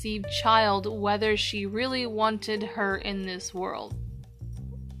unconceived child whether she really wanted her in this world.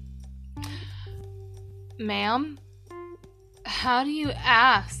 Ma'am, how do you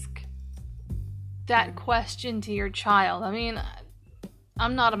ask that question to your child? I mean,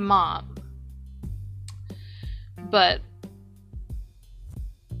 I'm not a mom, but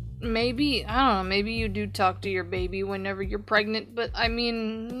maybe, I don't know, maybe you do talk to your baby whenever you're pregnant, but I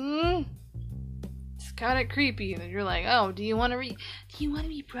mean, it's kind of creepy that you're like, oh, do you want to be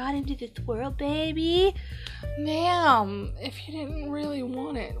brought into this world, baby? Ma'am, if you didn't really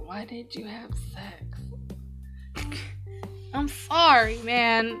want it, why did you have sex? I'm sorry,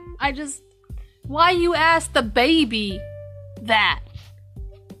 man. Why you ask the baby that?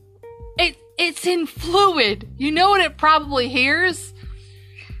 It's in fluid. You know what it probably hears?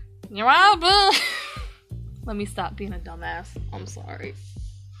 Let me stop being a dumbass. I'm sorry.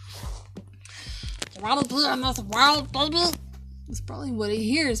 That's probably what it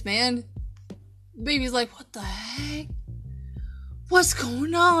hears, man. The baby's like, what the heck? What's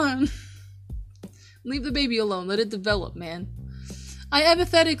going on? Leave the baby alone. Let it develop, man. I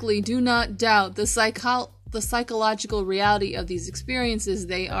empathetically do not doubt the psychological reality of these experiences.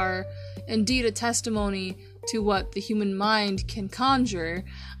 They are indeed a testimony to what the human mind can conjure.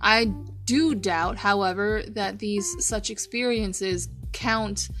 I do doubt, however, that such experiences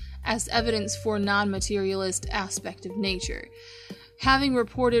count as evidence for non-materialist aspect of nature. Having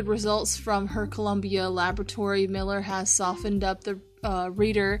reported results from her Columbia laboratory, Miller has softened up the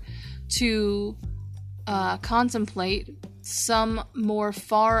reader to contemplate some more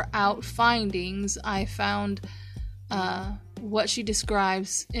far-out findings. I found what she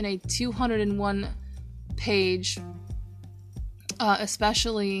describes in a 201-page,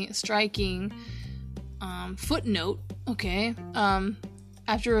 especially striking footnote,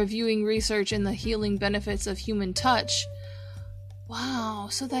 after reviewing research in the healing benefits of human touch. Wow,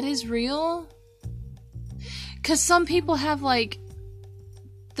 so that is real? Because some people have, like,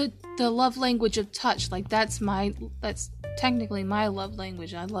 the love language of touch. Like, that's technically my love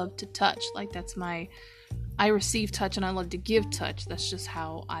language. I love to touch. Like, I receive touch and I love to give touch. That's just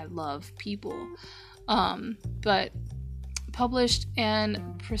how I love people. But published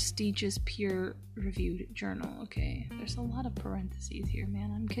and prestigious peer-reviewed journal. Okay, there's a lot of parentheses here,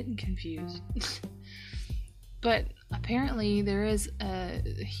 man. I'm getting confused. But apparently there is a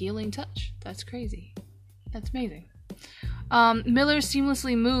healing touch. That's crazy. That's amazing. Miller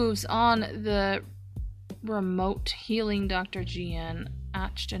seamlessly moves on the remote healing Dr. Jean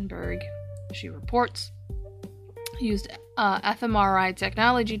Achtenberg. She reports used fMRI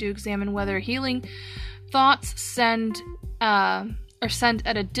technology to examine whether healing thoughts sent at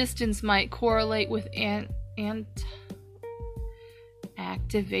a distance might correlate with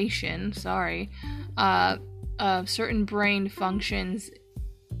activation of certain brain functions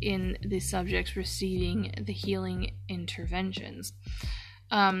in the subjects receiving the healing interventions.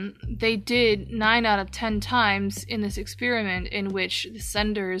 They did 9 out of 10 times in this experiment, in which the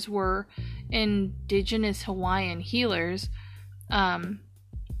senders were indigenous Hawaiian healers.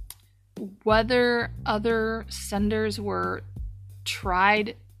 Whether other senders were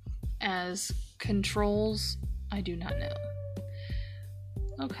tried as controls, I do not know.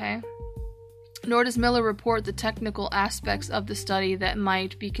 Okay. Nor does Miller report the technical aspects of the study that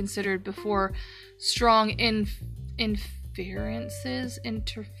might be considered before strong inferences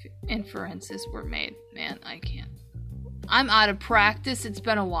were made. Man, I can't. I'm out of practice. It's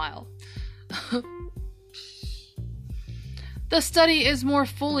been a while. The study is more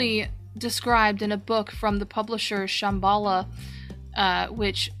fully described in a book from the publisher Shambhala,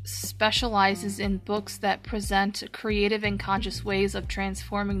 which specializes in books that present creative and conscious ways of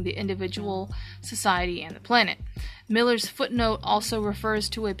transforming the individual, society, and the planet. Miller's footnote also refers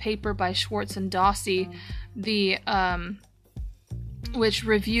to a paper by Schwartz and Dossi, which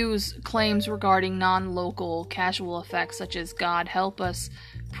reviews claims regarding non-local casual effects such as God help us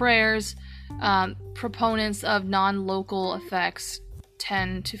prayers. Proponents of non-local effects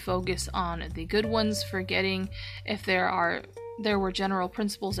tend to focus on the good ones, forgetting if there were general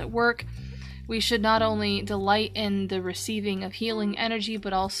principles at work, We should not only delight in the receiving of healing energy,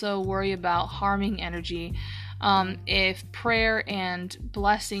 but also worry about harming energy. If prayer and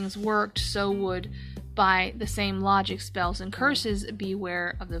blessings worked, so would, by the same logic, spells and curses.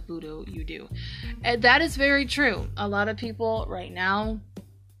 Beware of the voodoo you do. And that is very true. A lot of people right now,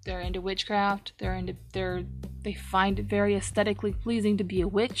 they're into witchcraft. They find it very aesthetically pleasing to be a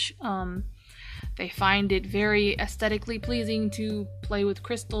witch. They find it very aesthetically pleasing to play with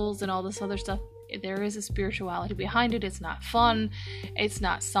crystals and all this other stuff. There is a spirituality behind it. It's not fun. It's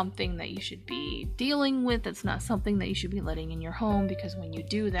not something that you should be dealing with. It's not something that you should be letting in your home, because when you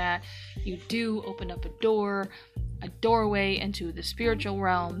do that, you do open up a doorway into the spiritual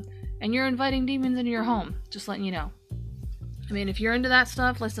realm, and you're inviting demons into your home. Just letting you know. I mean, if you're into that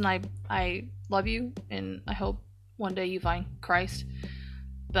stuff, listen, I love you, and I hope one day you find Christ.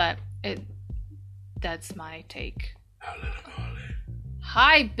 But that's my take.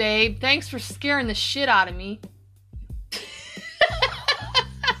 Hi, babe. Thanks for scaring the shit out of me.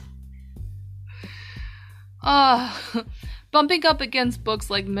 Bumping up against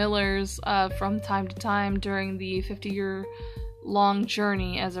books like Miller's from time to time during the 50-year-long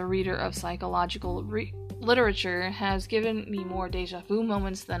journey as a reader of psychological literature has given me more deja vu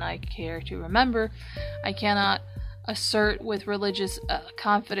moments than I care to remember. I cannot assert with religious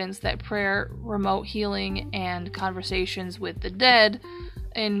confidence that prayer, remote healing, and conversations with the dead,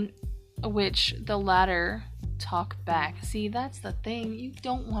 in which the latter talk back. See, that's the thing. You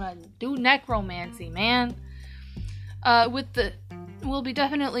don't want to do necromancy, man. Will be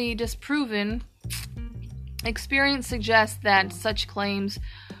definitely disproven. Experience suggests that such claims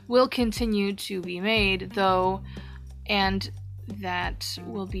will continue to be made, though, and that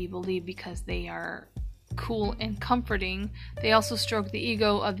will be believed because they are cool and comforting. They also stroke the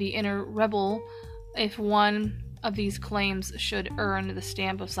ego of the inner rebel. If one of these claims should earn the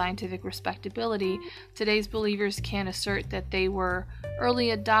stamp of scientific respectability, today's believers can assert that they were early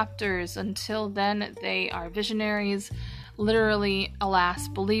adopters. Until then, they are visionaries. Literally, alas,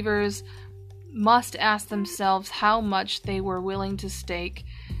 believers must ask themselves how much they were willing to stake.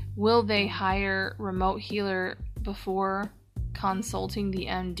 Will they hire remote healer before consulting the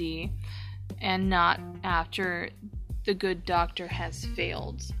MD, and not after the good doctor has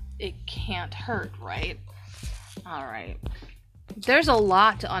failed? It can't hurt, right? Alright. There's a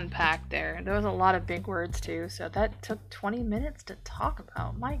lot to unpack there. There was a lot of big words too, so that took 20 minutes to talk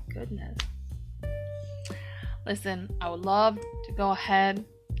about. My goodness. Listen, I would love to go ahead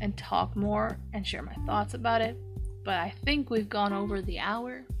and talk more and share my thoughts about it, but I think we've gone over the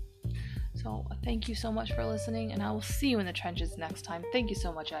hour. So thank you so much for listening, and I will see you in the trenches next time. Thank you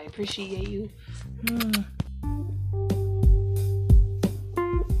so much. I appreciate you.